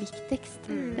som er viktigst.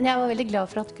 Men jeg var veldig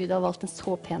glad for at Gud har valgt en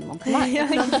så pen mann til meg.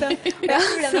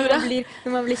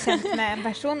 Når man blir kjent med en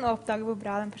person og oppdager hvor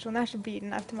bra den personen er, så blir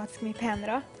den automatisk mye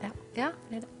penere også. Ja,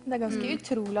 det er ganske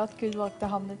utrolig at Gud valgte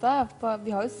han i dag.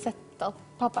 Vi har jo sett at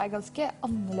pappa er ganske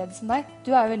annerledes enn deg.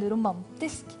 Du er jo veldig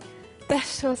romantisk. Det er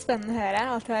så spennende å høre,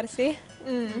 alt jeg har å si.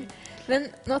 Men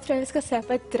nå tror jeg vi skal se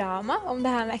på et drama om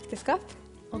det her med ekteskap.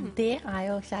 Og det er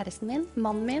jo kjæresten min,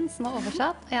 mannen min, som har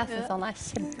oversatt, og jeg synes han er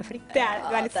kjempeflink. Det er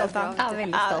du er litt stolt av. Jeg er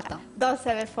veldig stolt av. Da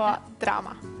ser vi på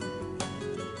drama.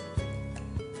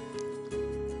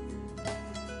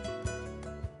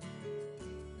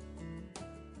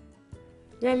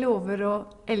 Jeg lover å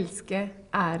elske,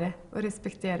 ære og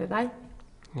respektere deg.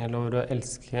 Jeg lover å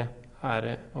elske,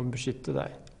 ære og beskytte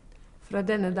deg. Fra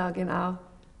denne dagen av.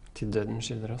 Til døden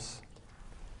skiller oss.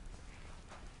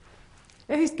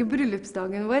 Jeg husker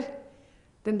bryllupsdagen vår.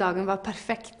 Den dagen var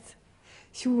perfekt.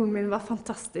 Kjolen min var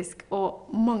fantastisk,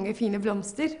 og mange fine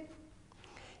blomster.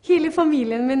 Hele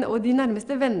familien min og de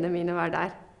nærmeste vennene mine var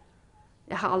der.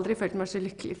 Jeg har aldri følt meg så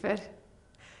lykkelig før.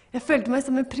 Jeg følte meg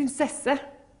som en prinsesse.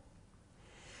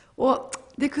 Og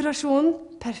dekorasjonen,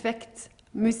 perfekt.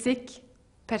 Musikk,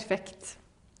 perfekt.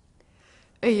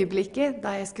 Øyeblikket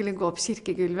da jeg skulle gå opp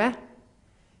kirkegulvet,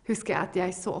 husker jeg at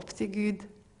jeg så opp til Gud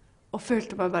og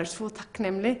følte meg bare så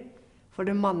takknemlig for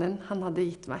den mannen han hadde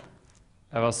gitt meg.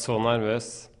 Jeg var så nervøs.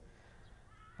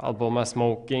 Jeg hadde på meg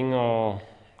smoking, og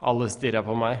alle stirret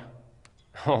på meg.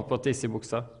 Jeg holdt på å tisse i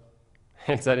buksa.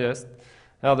 Helt seriøst.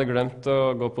 Jeg hadde glemt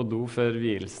å gå på do før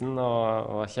vielsen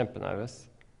og var kjempenervøs.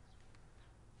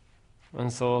 Men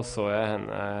så jeg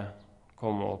henne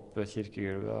komme opp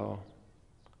kirkegulvet, og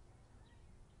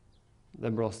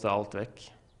det blåste alt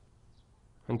vekk.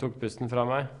 Hun tok pusten fra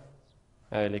meg.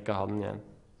 Jeg ville ikke ha den igjen.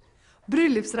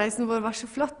 Bryllupsreisen vår var så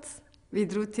flott. Vi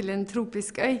dro til en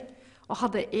tropisk øy og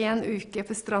hadde 1 uke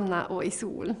på stranda og i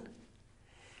solen.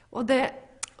 Og det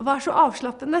var så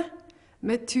avslappende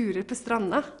med turer på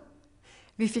stranda.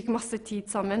 Vi fikk masse tid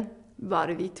sammen,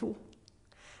 bare vi 2.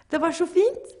 Det var så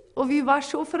fint, og vi var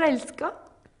så forelsket.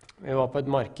 Vi var på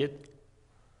et marked.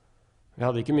 Vi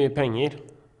hadde ikke mye penger.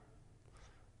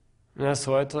 Men jeg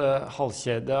så et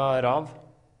halskjede av rav.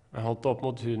 Jeg holdt det opp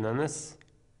mot huden hennes.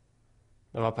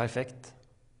 Det var perfekt.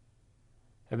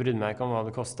 Jeg brydde meg ikke om hva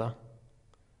det kostet.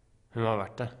 Hun var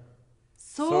verdt det.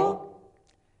 Så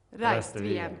reiste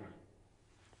vi hjem.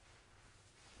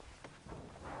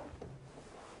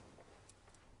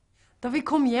 Da vi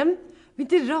kom hjem,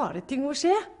 begynte rare ting å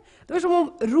skje. Det var som om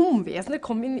romvesenet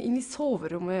kom inn i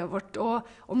soverommet vårt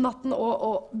om natten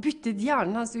og byttet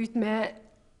hjernen hans ut med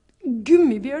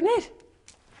gummibjørner.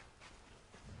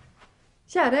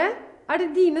 Kjære, er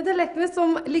det dine tallerkener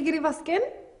som ligger i vasken?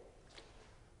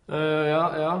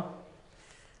 Ja.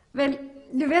 Vel,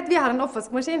 du vet vi har en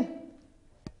oppvaskmaskin.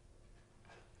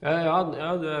 Ja,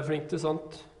 du er flink til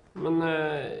sånt. Men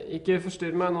ikke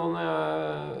forstyrr meg nå når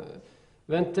jeg...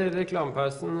 Vent til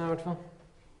reklamepausen i hvert fall.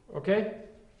 Ok?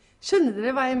 Skjønner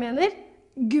dere hva jeg mener?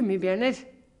 Gummibjørner.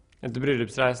 Etter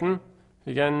bryllupsreisen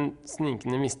fikk jeg en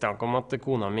snikende mistanke om at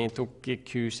kona mi tok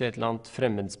kurs i et eller annet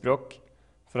fremmedspråk.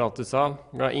 For alt du sa,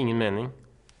 ga ingen mening.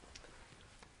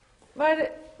 Var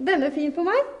denne fin på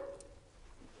meg?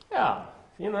 Ja,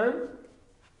 fin den.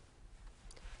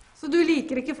 Så du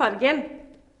liker ikke fargen?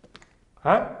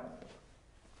 Hæ?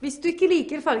 Hvis du ikke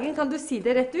liker fargen, kan du si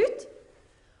det rett ut?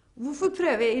 Hvorfor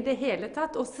prøver jeg i det hele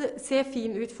tatt å se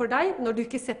fin ut for deg, når du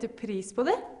ikke setter pris på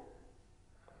det?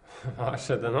 Hva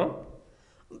skjedde nå?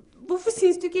 Hvorfor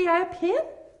syns du ikke jeg er pen?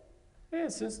 Jeg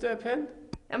syns du er pen.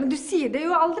 Ja, men du sier det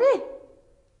jo aldri.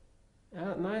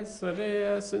 Ja, nei, sorry,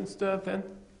 jeg syns du er pen.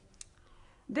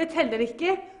 Det teller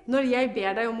ikke når jeg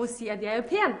ber deg om å si at jeg er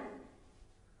pen.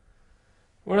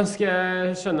 Hvordan skal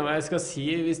jeg skjønne hva jeg skal si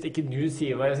hvis ikke du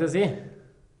sier hva jeg skal si?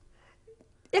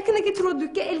 Jeg kan ikke tro at du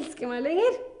ikke elsker meg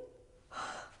lenger.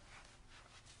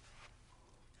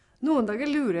 Noen dager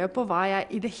lurer jeg på hva jeg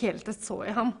i det hele tatt så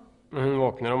i ham. Når hun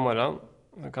våkner om morgenen,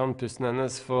 så kan pusten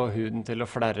hennes få huden til å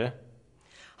flerre.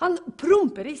 Han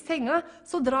promper i senga,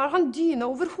 så drar han dyna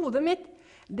over hodet mitt.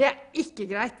 Det er ikke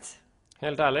greit.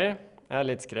 Helt ærlig, jeg er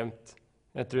litt skremt.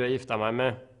 Jeg tror jeg gifta meg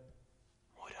med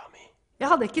mora mi. Jeg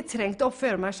hadde ikke trengt å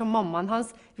oppføre meg som mammaen hans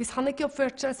hvis han ikke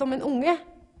oppførte seg som en unge.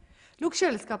 Lukk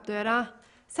kjøleskapdøra,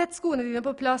 sett skoene dine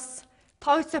på plass,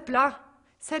 ta ut søpla.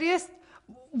 Seriøst,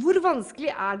 hvor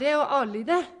vanskelig er det å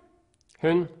adlyde?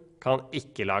 Hun kan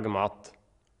ikke lage mat.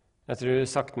 Jeg tror hun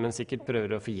sakte, men sikkert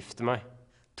prøver å forgifte meg.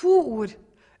 2 ord.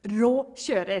 Rå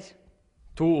kjører.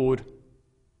 2 ord.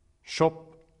 Shop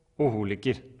og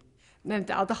holiker.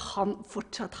 Nevnte jeg at han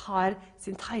fortsatt har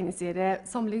sin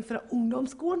tegneseriesamling fra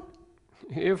ungdomsskolen?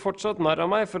 Hun gjør fortsatt narr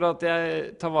av meg for at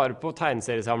jeg tar vare på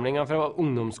tegneseriesamlinga fra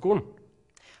ungdomsskolen.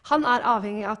 Han er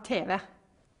avhengig av TV.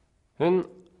 Hun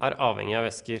er avhengig av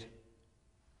vesker.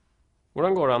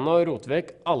 Hvordan går det an å rote vekk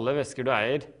alle vesker du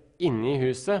eier inne i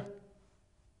huset?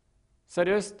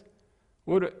 Seriøst,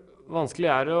 hvor vanskelig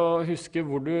er det å huske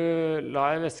hvor du la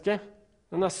ei veske?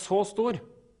 Den er så stor.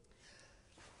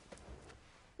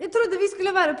 Jeg trodde vi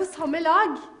skulle være på samme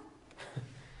lag.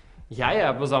 Jeg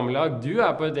er på samme lag. Du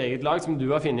er på et eget lag som du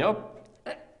har funnet opp.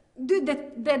 Du,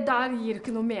 det der gir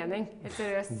ikke noe mening, helt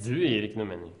seriøst. Du gir ikke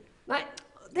noe mening. Nei,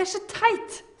 det er så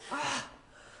teit.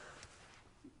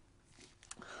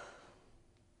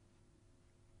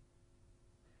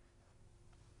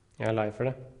 Jeg er lei for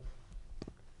det.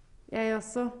 Jeg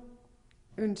også.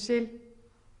 Unnskyld.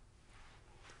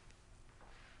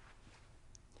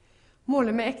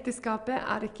 Målet med ekteskapet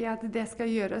er ikke at det skal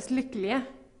gjøre oss lykkelige.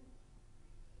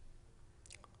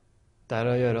 Det er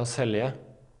å gjøre oss hellige.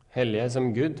 Hellige som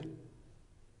Gud.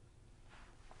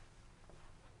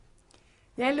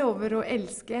 Jeg lover å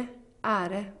elske,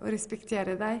 ære og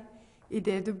respektere deg i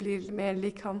det du blir mer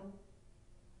lik ham.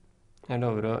 Jeg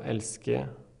lover å elske,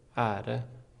 ære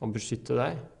og beskytte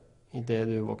deg i det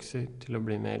du vokser til å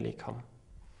bli mer lik ham.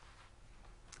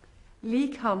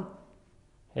 Lik ham.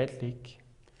 Helt lik.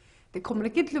 Det kommer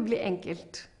ikke til å bli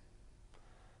enkelt.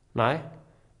 Nei,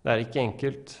 det er ikke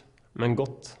enkelt, men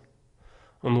godt.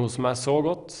 Og noe som er så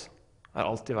godt, er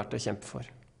alltid verdt å kjempe for.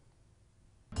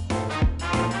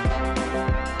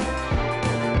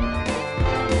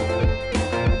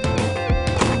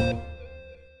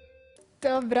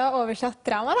 Det var bra oversatt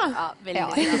drama, da. Ja, veldig.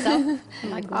 Ja, ikke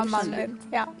sant? Av mannen.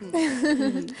 Ja.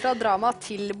 Fra drama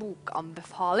til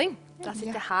bokanbefaling. Da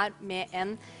sitter jeg her med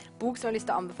en bok som jeg har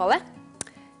lyst til å anbefale.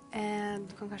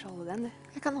 Du kan kanskje holde den,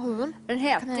 du. Jeg kan holde den. Den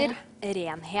heter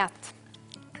Renhet.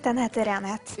 Den heter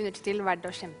Renhet. Undertittel Verdt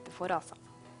å kjempe for, altså.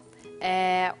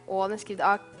 Og den er skrevet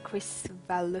av Chris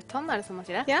Valentin, er det sånn man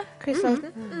sier det? Ja, Chris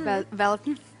Valentin.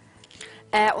 Valentin.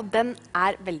 Og den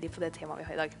er veldig på det temaet vi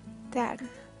har i dag. Det er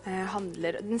den.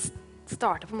 Den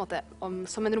starter på en måte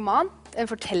som en roman,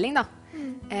 en fortelling da,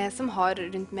 som har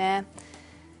rundt med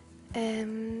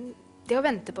det å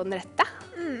vente på den rette,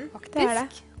 faktisk. Det er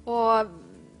det.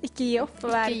 Og ikke gi opp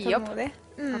og være tålmodig.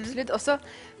 Absolutt. Og så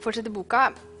fortsetter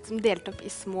boka som delt opp i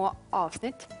små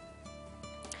avsnitt,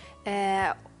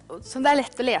 som det er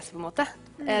lett å lese på en måte.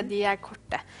 De er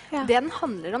korte. Ja. Det den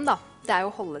handler om da, det er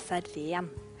å holde seg ren.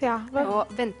 Ja,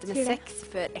 og vente med sex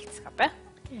før ekteskapet.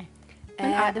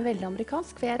 Men er det veldig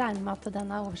amerikansk? For jeg regner med at den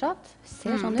er oversatt.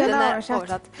 Ser sånn ut. Den er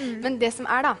oversatt. Men det som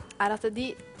er da, er at de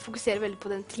fokuserer veldig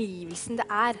på den tilgivelsen det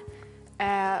er.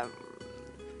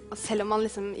 Og selv om man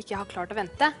liksom ikke har klart å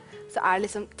vente, så er det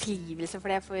liksom tilgivelse for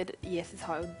det, for Jesus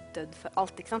har jo dødd for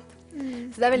alt, ikke sant?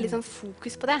 Så det er veldig sånn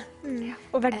fokus på det.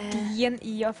 Og verdien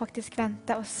i å faktisk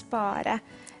vente og spare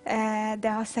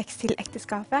det å ha sex til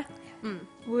ekteskapet.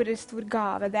 Hvor stor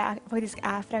gave det faktisk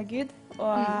er fra Gud,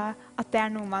 og at det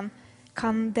er noe man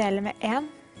kan dele med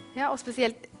en. Ja, og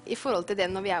spesielt i forhold til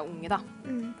det når vi er unge, da.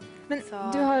 Men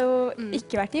du har jo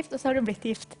ikke vært gift, og så har du blitt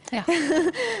gift. Ja.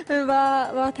 Men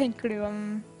hva tenker du om?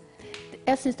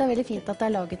 Jeg synes det er veldig fint at det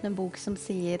er laget en bok som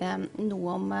sier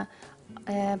noe om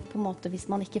på en måte hvis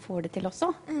man ikke får det til også.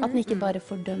 At den ikke bare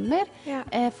fordømmer. Ja.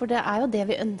 For det er jo det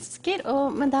vi ønsker,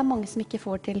 men det er mange som ikke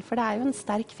får til, for det er jo en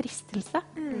sterk fristelse.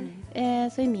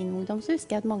 Så i min ungdom så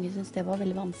husker jeg at mange synes det var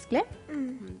veldig vanskelig.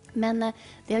 Men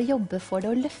det å jobbe for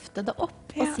det og løfte det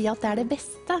opp og si at det er det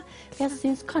beste. For jeg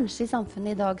synes kanskje i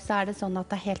samfunnet i dag så er det sånn at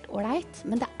det er helt ålreit,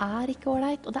 men det er ikke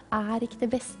ålreit, og det er ikke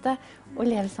det beste å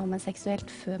leve sammen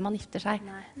seksuelt før man gifter seg.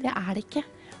 Det er det ikke.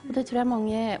 Og det tror jeg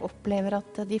mange opplever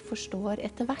at de forstår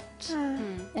etter hvert.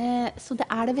 Så det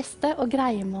er det beste, og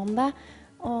greier man det,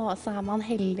 og så er man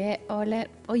heldig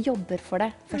og jobber for det.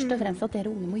 Først og fremst at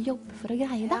dere unge må jobbe for å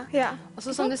greie det. Ja. Og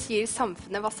så som du sier,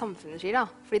 samfunnet, hva samfunnet sier da.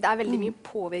 Fordi det er veldig mye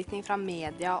påvirkning fra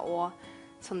media og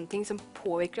sånne ting som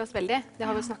påvirker oss veldig. Det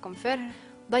har vi snakket om før.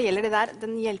 Da gjelder det der,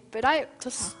 den hjelper deg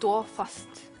til å stå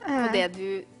fast på det du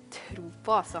tror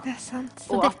på, altså. Det er sant.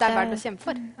 Og at det er verdt å kjempe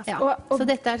for. Altså. Ja. Så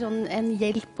dette er sånn en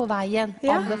hjelp på veien.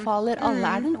 Anbefaler alle.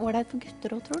 Er den ålreit for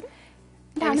gutter også, tror du?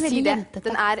 Jeg vil si det.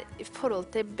 Den er i forhold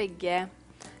til begge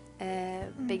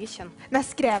kjønn. Den er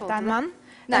skrevet av en mann.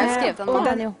 Den er jo skrevet av en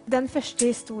mann. Og den første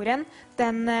historien,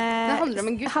 den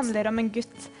handler om en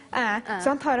gutt. Så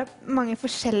han tar opp mange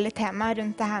forskjellige temaer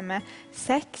rundt det her med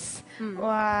sex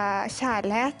og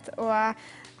kjærlighet.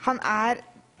 Og han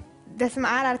det som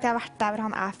er at jeg har vært der hvor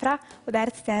han er fra, og det er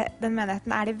et sted, den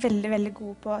menigheten er de veldig, veldig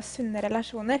gode på sunne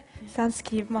relasjoner. Så han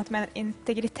skriver på en måte med en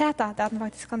integritet, da, det at han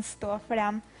faktisk kan stå for det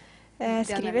han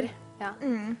skriver. Ja.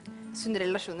 Sunne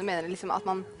relasjoner mener liksom at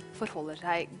man forholder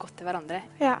seg godt til hverandre,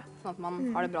 sånn at man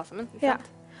har det bra sammen. Ja.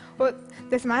 Og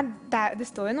det som det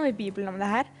står jo noe i Bibelen om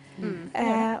det her,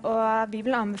 og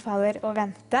Bibelen anbefaler å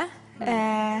vente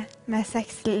med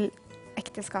sex til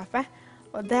ekteskapet.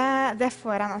 Og det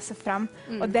får han også fram.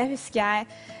 Og det husker jeg,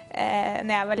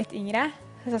 når jeg var litt yngre,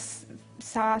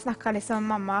 så snakket liksom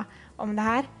mamma om det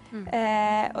her.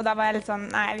 Og da var jeg litt sånn,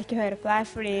 nei, jeg vil ikke høre på deg,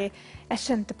 fordi jeg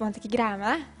skjønte på en måte ikke greia med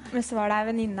det. Men så var det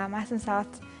en venninne av meg som sa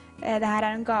at det her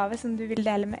er en gave som du vil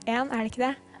dele med en, er det ikke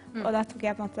det? Og da tok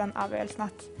jeg på en måte den avgjørelsen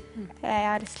at jeg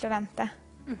har lyst til å vente.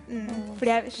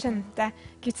 Fordi jeg skjønte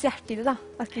Guds hjerte i det da,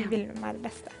 at Gud ville med meg det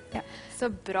beste. Ja.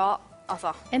 Så bra.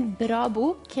 Altså. En bra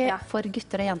bok for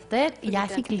gutter og jenter.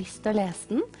 Jeg fikk lyst til å lese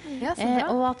den. Ja,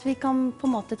 og at vi kan på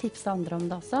en måte tipse andre om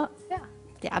det også.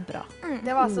 Det er bra.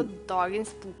 Det var altså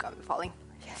dagens bokanbefaling.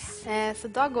 Så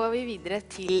da går vi videre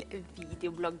til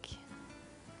videoblogg.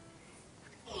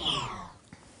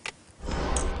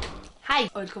 Hei,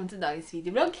 og velkommen til dagens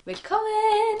videoblogg.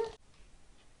 Velkommen!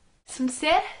 Som du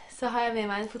ser, så har jeg med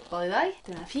meg en fotball i dag.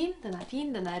 Den er fin, den er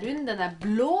fin, den er rund, den er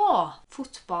blå.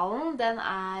 Fotballen, den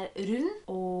er rund,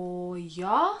 og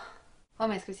ja...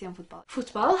 Hva mer skal vi si om fotball?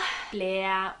 Fotball ble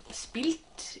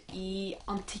spilt i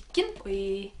antikken og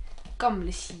i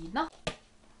gamle Kina.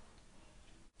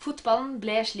 Fotballen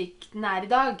ble slik den er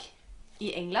i dag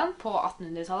i England på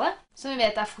 1800-tallet. Som vi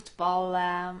vet er fotball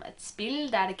et spill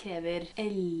der det krever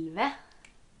 11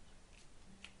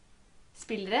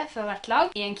 spillere for hvert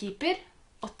lag, en keeper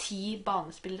og 10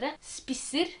 banespillere,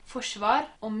 spisser, forsvar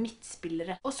og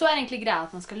midtspillere. Og så er egentlig greia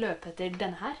at man skal løpe etter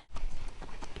denne her.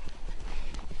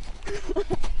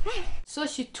 Så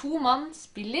 22 mann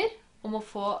spiller om å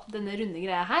få denne runde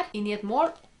greia her inn i et mål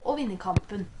og vinne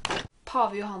kampen.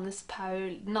 Pave Johannes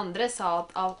Paul II sa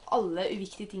at av alle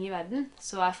uviktige ting i verden,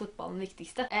 så er fotballen den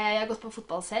viktigste. Jeg har gått på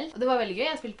fotball selv, og det var veldig gøy.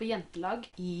 Jeg spilte på jentelag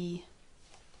i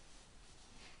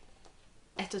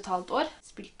 1,5 år.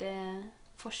 Spilte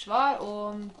forsvar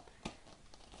og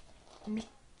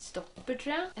midtstopper,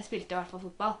 tror jeg. Jeg spilte i hvert fall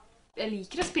fotball. Jeg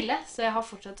liker å spille, så jeg har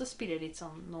fortsatt å spille litt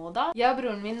sånn nå og da. Jeg og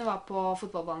broren min var på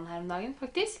fotballbanen her om dagen,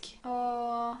 faktisk.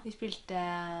 Og vi spilte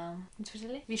litt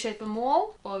forskjellig. Vi skjøt på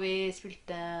mål, og vi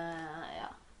spilte, ja,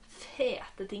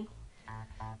 fete ting.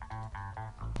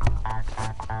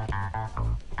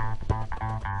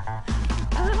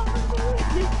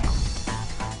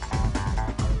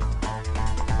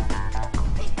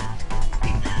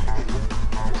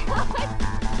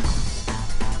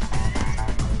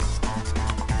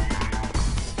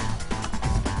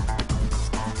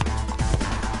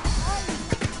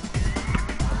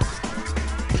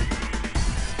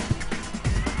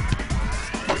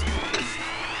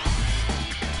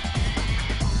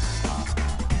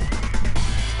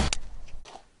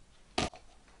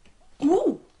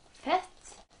 Fett!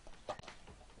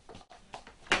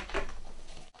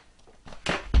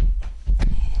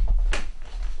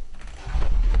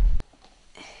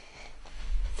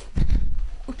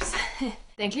 Ups.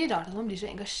 Det er egentlig rart at man blir så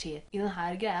engasjert i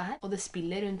denne greia her, og det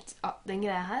spiller rundt den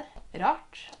greia her.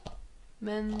 Rart,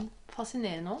 men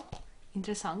fascinerende også.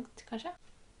 Interessant, kanskje.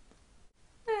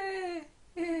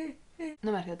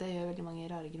 Nå merker jeg at jeg gjør veldig mange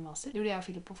rare grimaser. Det gjorde jeg og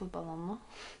Philip på fotballbanen nå.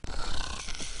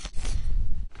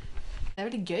 Det er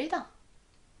veldig gøy, da.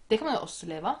 Det kan man jo også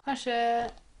leve av. Kanskje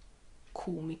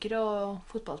komikere og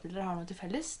fotballspillere har noe til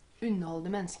felles.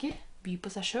 Underholdende mennesker, by på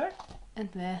seg selv,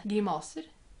 enten med grimaser,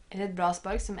 eller et bra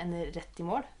spark som ender rett i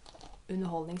mål.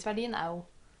 Underholdningsverdien er jo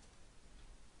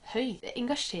høy. Det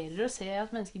engasjerer å se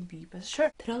at mennesker byr på seg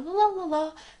selv. Tralalala,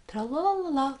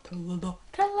 tralalala, tralala,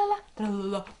 tralala,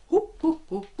 tralala, ho, ho,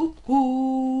 ho, ho, ho.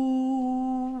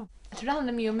 Jeg tror det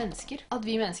handler mye om mennesker. At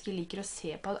vi mennesker liker å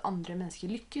se på at andre mennesker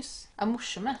lykkes, er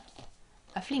morsomme,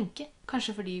 er flinke.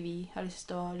 Kanskje fordi vi har lyst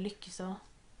til å lykkes og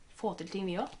få til ting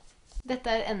vi også.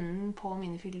 Dette er enden på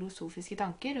mine filosofiske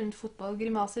tanker rundt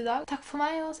fotballgrimaser i dag. Takk for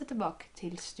meg, og se tilbake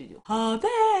til studio. Ha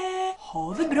det! Ha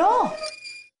det bra!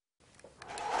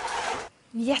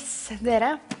 Yes,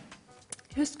 dere.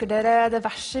 Husker dere det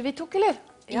verset vi tok, eller?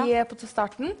 Ja. På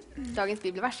starten. Dagens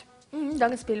bibelvers.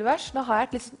 Dagens bibelvers. Da har jeg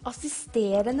et liksom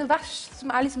assisterende vers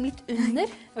som er liksom litt under.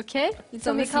 Ok, litt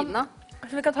sånn ved siden av.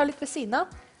 Som vi kan ta litt ved siden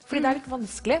av, fordi det er litt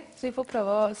vanskelig. Så vi får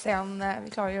prøve å se om vi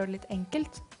klarer å gjøre det litt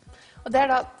enkelt. Og det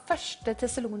er da 1.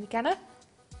 Thessalonikerne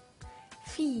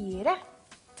 4,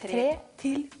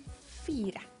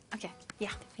 3-4. Ok. Ja,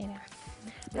 4.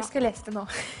 Jeg skal lese det nå.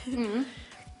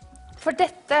 For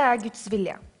dette er Guds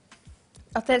vilje.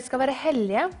 At dere skal være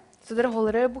hellige, så dere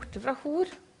holder dere borte fra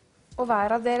hor. Og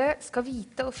hver av dere skal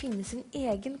vite å finne sin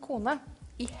egen kone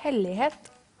i hellighet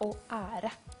og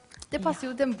ære. Det passer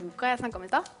jo til den boka jeg snakket om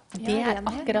i stad. Det er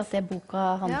akkurat det boka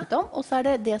handlet om. Og så er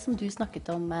det det som du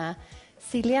snakket om,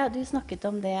 Silje. Du snakket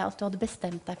om det at du hadde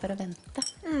bestemt deg for å vente.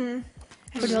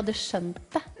 For du hadde skjønt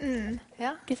det.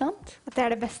 Ja. Ikke sant? At det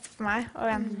er det beste for meg å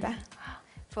vente.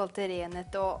 I forhold til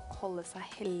renhet og holde seg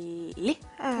hellig,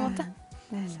 på en måte.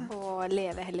 Og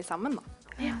leve hellig sammen, da.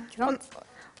 Ikke sant?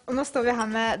 Og nå står vi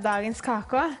her med dagens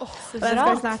kake også. så Og den skal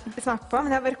bra. vi snart smake på.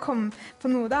 Men jeg bare kom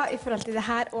på noe da, i forhold til det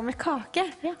her og med kake.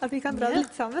 At vi kan dra det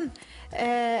litt sammen. For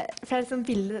det er et sånt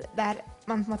bilde der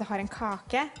man på en måte har en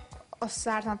kake, og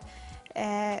så er det sånn at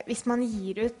hvis man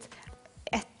gir ut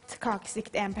et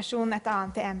kakestykke til en person, et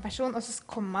annet til en person, og så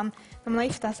kommer man, når man har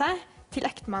giftet seg, til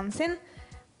ektemannen sin,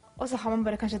 og så har man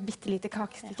bare kanskje et bittelite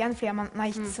kakestykke igjen, fordi man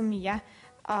har gitt så mye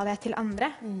av det til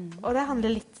andre. Og det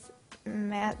handler litt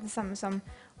med det samme som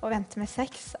å vente med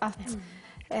sex, at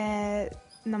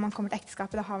når man kommer til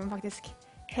ekteskapet, da har man faktisk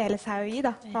hele seg å gi,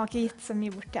 da. Man har ikke gitt så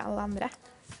mye bort til alle andre.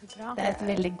 Bra. Det er et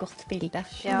veldig godt bilde.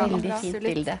 Ja, Veldig fint absolutt.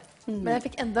 bilde. Men jeg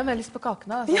fikk enda mer lyst på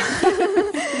kakene. Altså.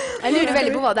 Jeg lurer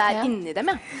veldig på hva det er inni dem,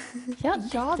 Ja,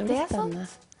 det er spennende.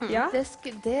 sant. Ja.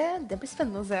 Det blir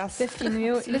spennende å se. Altså. Det finner vi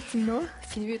jo ut nå.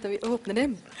 Finner vi ut når vi åpner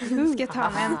dem. Skal jeg ta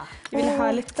med en? Jeg vil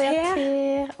ha litt te.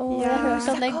 Jeg hører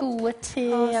sånne gode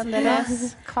teen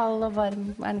deres. Kald og varm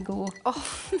er den god.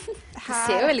 Det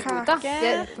ser jo veldig godt ut, da.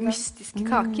 Det er mystiske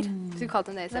kaker. Du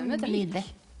kalte dem det i stemmen, vet du? Nydelig.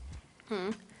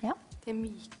 Ja. De er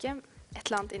myke. Et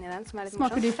eller annet inni den som er litt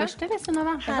Smaker morsomt. du først, eller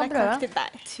Synnøve? Her er kake til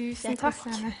deg. Tusen takk.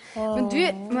 Men du,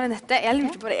 Marianette, jeg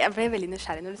lurte på det. Jeg ble veldig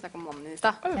nysgjerrig når du snakket om mannen din i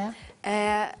stad.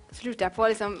 Så lurte jeg på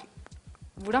liksom,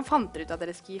 hvordan fant dere ut at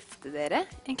dere skulle gifte dere,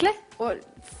 egentlig? Og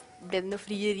ble det noe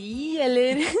frieri,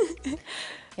 eller?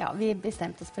 Ja, vi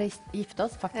bestemte oss for å gifte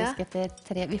oss faktisk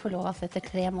etter vi forlovet oss etter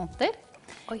 3 måneder.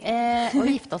 Og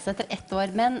gifte oss etter 1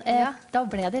 år. Men da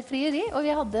ble det et frieri, og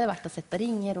vi hadde vært og sett på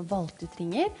ringer og valgt ut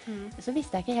ringer. Så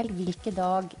visste jeg ikke helt hvilken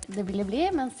dag det ville bli,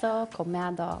 men så kom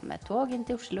jeg da med tog inn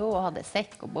til Oslo og hadde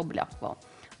sekk og boblejakke.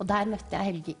 Og der møtte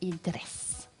jeg Helge i dress.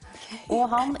 Og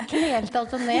han knelte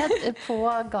altså ned på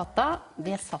gata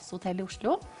ved SAS-hotell i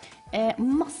Oslo.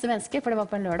 Masse mennesker, for det var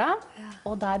på en lørdag.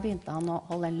 Og der begynte han å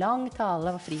holde en lang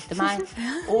tale og fri til meg.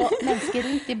 Og mennesker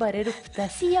rundt, de bare ropte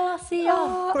 «Si ja, si ja!»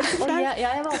 Og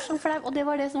jeg var så flau, og det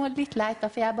var det som var litt leit,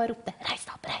 for jeg bare ropte «Reis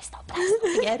deg opp, reis deg opp, reis deg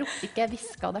opp!» Jeg ropte ikke, jeg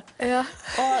visket det.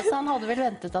 Så han hadde vel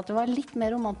ventet at det var litt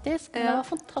mer romantisk, men det var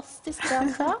fantastisk det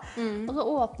han sa. Og så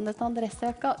åpnet han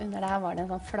dressjaka, under der var det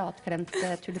en sånn flatkremt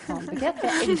tulipanbukett.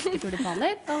 Jeg elsker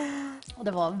tulipaner, og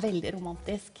det var veldig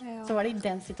romantisk. Så var det i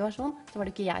den situasjonen, så var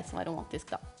det ikke jeg som var romantisk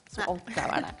da. Så alt der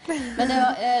var det. Men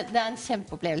det er en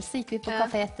kjempeopplevelse. Gikk vi på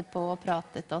kafé etterpå og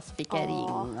pratet, og så fikk jeg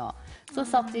ring. Og så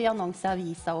satt vi i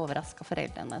annonseavisa og overrasket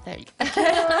foreldrene til Helge.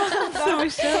 Så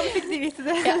morsomt. Fikk de vite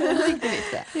det? Ja, fikk de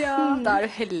vite det. Da er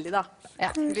du heldig, da.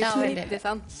 Ja, Veldig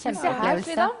sant.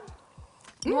 Kjempeopplevelse.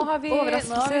 Nå har vi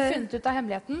funnet ut av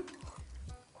hemmeligheten.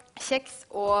 Kjeks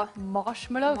og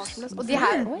marshmallows. Og de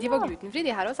her, de var glutenfri,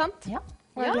 de her også, sant? Ja.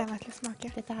 Og jeg gleder meg til å smake.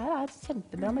 Dette her er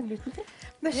kjempebra med glutenfri.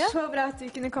 Det er så bra at du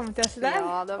kunne komme til oss i dag.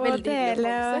 Ja, det var veldig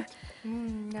hyggelig å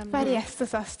og være gjest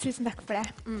hos oss. Tusen takk for det.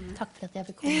 Takk for at jeg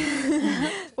fikk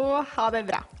komme. Og ha det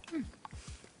bra.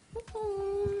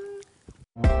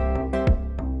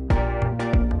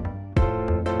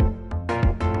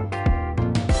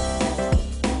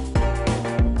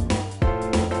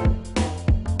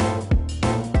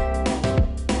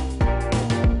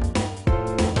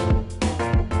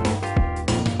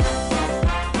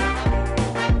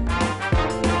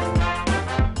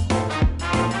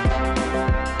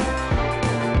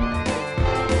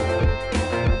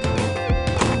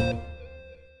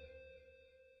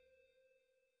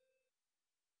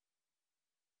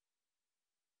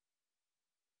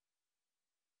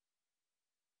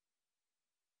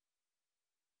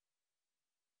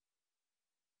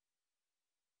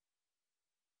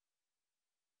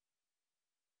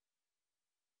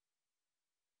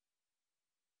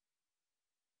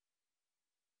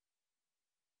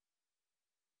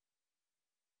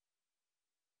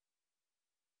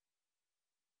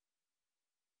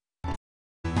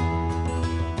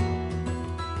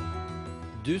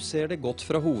 Du ser det godt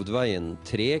fra hovedveien,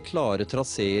 3 klare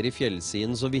traseer i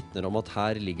fjellsiden som vitner om at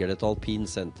her ligger det et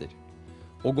alpinsenter.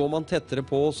 Og går man tettere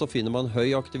på, så finner man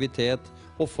høy aktivitet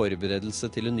og forberedelse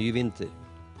til en ny vinter.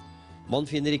 Man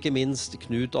finner ikke minst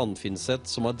Knut Anfinseth,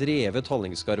 som har drevet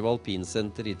Hallingskarvet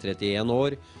alpinsenter i 31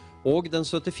 år, og den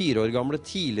 74 år gamle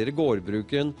tidligere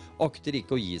gårdbrukeren akter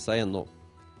ikke å gi seg ennå.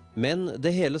 Men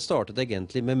det hele startet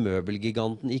egentlig med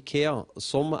møbelgiganten IKEA,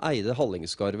 som eide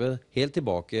Hallingskarvet helt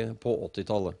tilbake på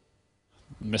 80-tallet.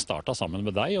 Vi startet sammen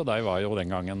med deg, og de var jo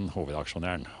den gangen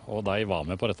hovedaksjonæren. Og de var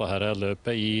med på dette her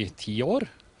løpet i 10 år,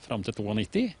 frem til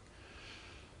 92.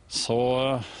 Så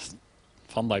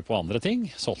fant de på andre ting,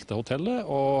 solgte hotellet,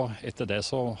 og etter det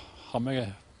så har vi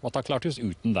måttet ha klart oss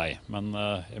uten deg. Men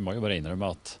jeg må jo bare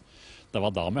innrømme at det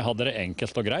var da vi hadde det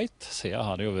enkelt og greit, siden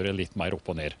har det jo vært litt mer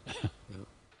opp og ned.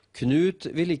 Knut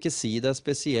vil ikke si det er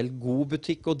spesielt god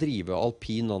butikk å drive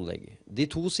alpinanlegg. De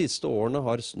 2 siste årene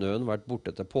har snøen vært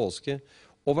borte til påske,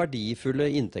 og verdifulle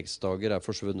inntektsdager er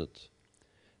forsvunnet.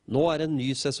 Nå er en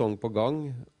ny sesong på gang,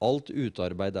 alt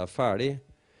utarbeid er ferdig.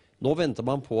 Nå venter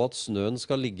man på at snøen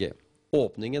skal ligge.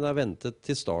 Åpningen er ventet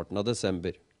til starten av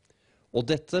desember. Og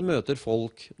dette møter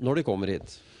folk når de kommer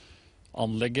hit.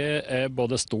 Anlegget er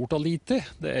både stort og lite.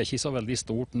 Det er ikke så veldig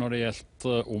stort når det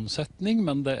gjelder omsetning,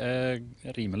 men det er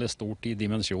rimelig stort i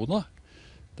dimensjoner.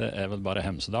 Det er vel bare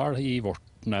Hemsedal i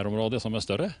vårt nærområde som er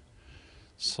større.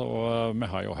 Så vi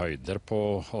har jo høyder på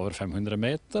over 500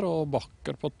 meter og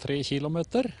bakker på 3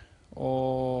 kilometer.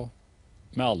 Og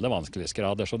med alle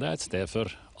vanskelighetsgrader, så det er et sted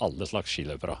for alle slags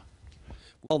skiløpere.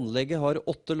 Anlegget har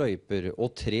 8 løyper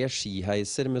og 3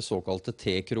 skiheiser med såkalte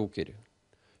T-kroker.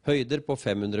 Høyder på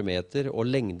 500 meter og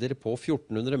lengder på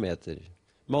 1400 meter.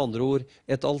 Med andre ord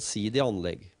et allsidig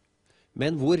anlegg.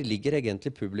 Men hvor ligger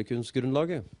egentlig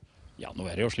publikumsgrunnlaget? Ja, nå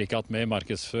er det jo slik at vi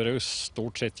markedsfører jo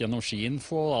stort sett gjennom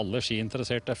skiinfo, og alle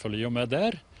skiinteresserte følger jo med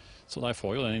der. Så de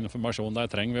får jo den informasjonen de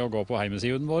trenger ved å gå på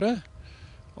hjemmesiden våre.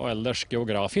 Og ellers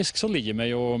geografisk så ligger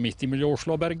vi jo midt i miljø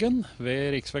Oslo og Bergen,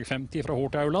 ved riksvei 50 fra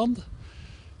Hort til Auland.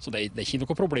 Så det er ikke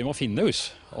noe problem å finne oss,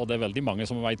 og det er veldig mange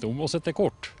som vet om oss etter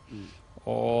kort.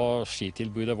 Og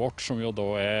skitilbudet vårt, som jo da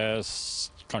er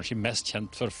kanskje mest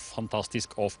kjent for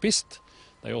fantastisk offpist,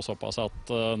 det er jo såpass at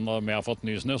når vi har fått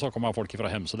nysnø, så kommer folk fra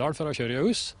Hemsedal for å kjøre i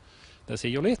hus. Det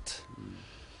sier jo litt.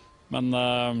 Men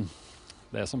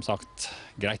det er som sagt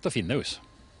greit å finne hus.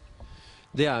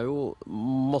 Det er jo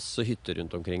masse hytter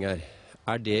rundt omkring her.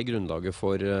 Er det grunnlaget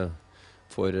for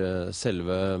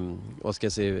selve, hva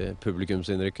skal jeg si,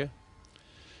 publikumsinnrykket?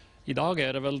 I dag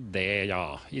er det vel det, ja.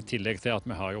 I tillegg til at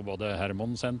vi har jo både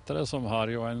Hermon-senteret, som har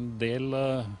jo en del,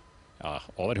 ja,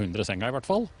 over 100 senger i hvert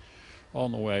fall. Og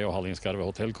nå er jo Hallingskarvet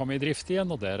hotell kommet i drift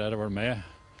igjen, og der er det vel med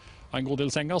en god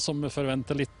del senger som vi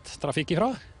forventer litt trafikk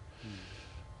ifra.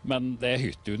 Men det er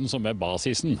hyttuden som er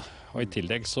basisen, og i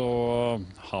tillegg så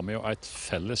har vi jo et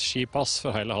felles skipass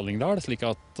for hele Hallingdal, slik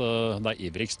at de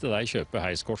ivrigste de kjøper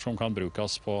heiskort som kan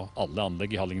brukes på alle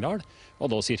anlegg i Hallingdal,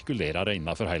 og da sirkulerer det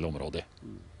innenfor hele området.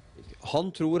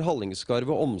 Han tror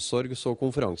Hallingskarvet omsorgs- og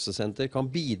konferansesenter kan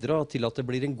bidra til at det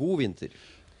blir en god vinter.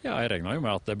 Ja, jeg regner jo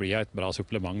med at det blir et bra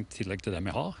supplement i tillegg til det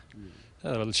vi har. Det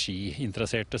er vel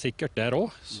skiinteresserte sikkert der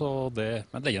også,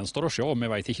 men det gjenstår å se. Vi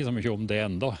vet ikke så mye om det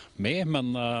enda med, men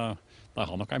de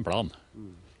har nok en plan.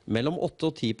 Mellom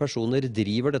 8 og 10 personer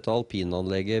driver dette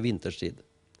alpinanlegget vinterstid.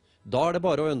 Da er det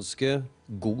bare å ønske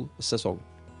god sesong.